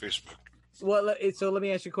personal Facebook. Well, so let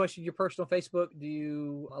me ask you a question. Your personal Facebook, do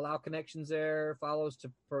you allow connections there, follows to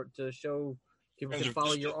show people can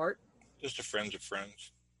follow your art? Just to friends of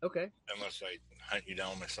friends. Okay. Unless I hunt you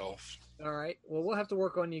down myself. All right. Well, we'll have to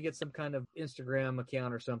work on you get some kind of Instagram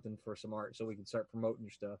account or something for some art so we can start promoting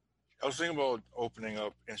your stuff. I was thinking about opening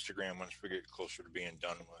up Instagram once we get closer to being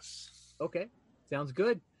done with. Okay. Sounds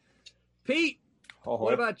good. Pete,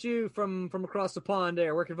 what about you from across the pond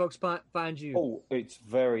there? Where can folks find you? Oh, it's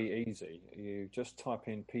very easy. You just type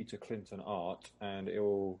in Peter Clinton Art and it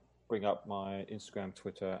will bring up my Instagram,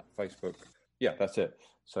 Twitter, Facebook. Yeah, that's it.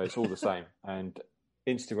 So it's all the same. And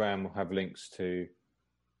Instagram will have links to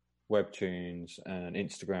webtoons and an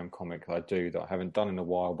Instagram comic I do that I haven't done in a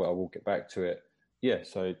while, but I will get back to it Yeah,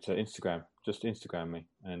 so to Instagram, just Instagram me,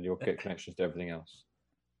 and you'll get connections to everything else.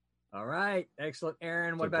 All right, excellent,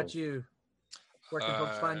 Aaron. What about you? Where can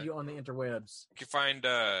folks find you on the interwebs? You can find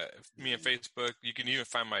me on Facebook. You can even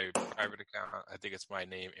find my private account. I think it's my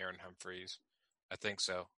name, Aaron Humphreys. I think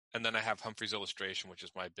so. And then I have Humphreys Illustration, which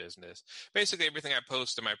is my business. Basically, everything I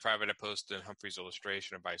post in my private, I post in Humphreys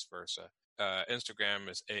Illustration, and vice versa. Instagram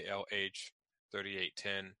is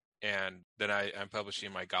ALH3810. And then I'm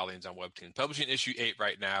publishing my Galleons on Webtoon. Publishing issue 8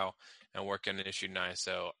 right now, and working on issue 9.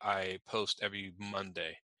 So I post every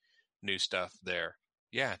Monday new stuff there.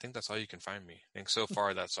 Yeah, I think that's all you can find me. I think so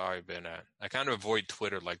far that's all I've been at. I kind of avoid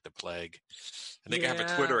Twitter like the plague. I think I have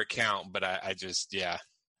a Twitter account, but I just,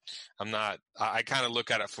 I'm not. I kind of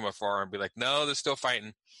look at it from afar and be like, no, they're still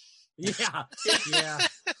fighting. Yeah.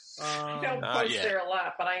 I don't post there a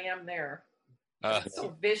lot, but I am there. It's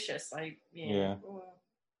so vicious.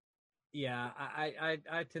 Yeah,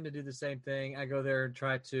 I tend to do the same thing. I go there and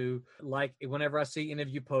try to like whenever I see any of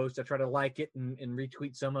you post, I try to like it and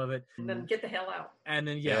retweet some of it. And then get the hell out. And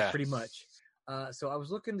then pretty much. So I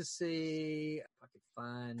was looking to see if I could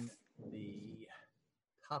find the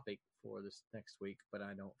topic for this next week, but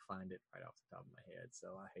I don't find it right off the top of my head,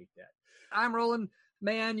 so I hate that. I'm Roland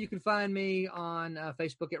Man. You can find me on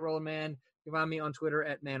Facebook at Roland Man. You can find me on Twitter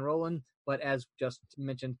at Man Roland. But as just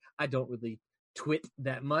mentioned, I don't really twit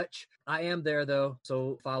that much. I am there though,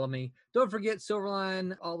 so follow me. Don't forget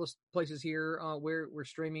Silverline, all the places here where we're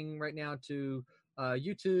streaming right now to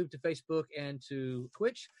YouTube, to Facebook, and to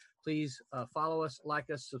Twitch. Please follow us, like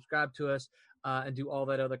us, subscribe to us, and do all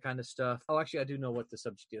that other kind of stuff. Oh, actually, I do know what the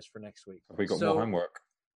subject is for next week. Have we got more homework?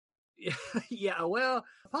 Yeah, well,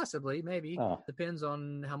 possibly, maybe. Depends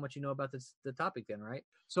on how much you know about the topic then, right?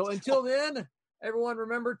 So until then, everyone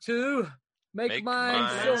remember to make mine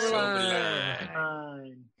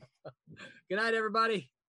Silverline. Good night, everybody.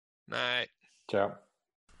 Night. Ciao.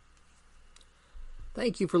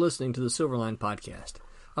 Thank you for listening to the Silverline Podcast.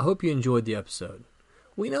 I hope you enjoyed the episode.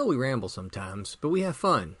 We know we ramble sometimes, but we have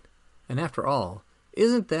fun. And after all,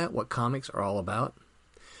 isn't that what comics are all about?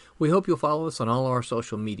 We hope you'll follow us on all our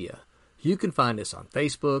social media. You can find us on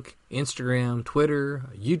Facebook, Instagram, Twitter,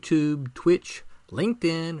 YouTube, Twitch,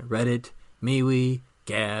 LinkedIn, Reddit, MeWe,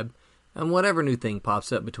 Gab, and whatever new thing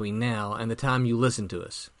pops up between now and the time you listen to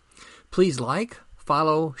us. Please like,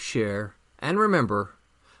 follow, share, and remember,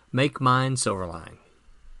 make mine Silverline.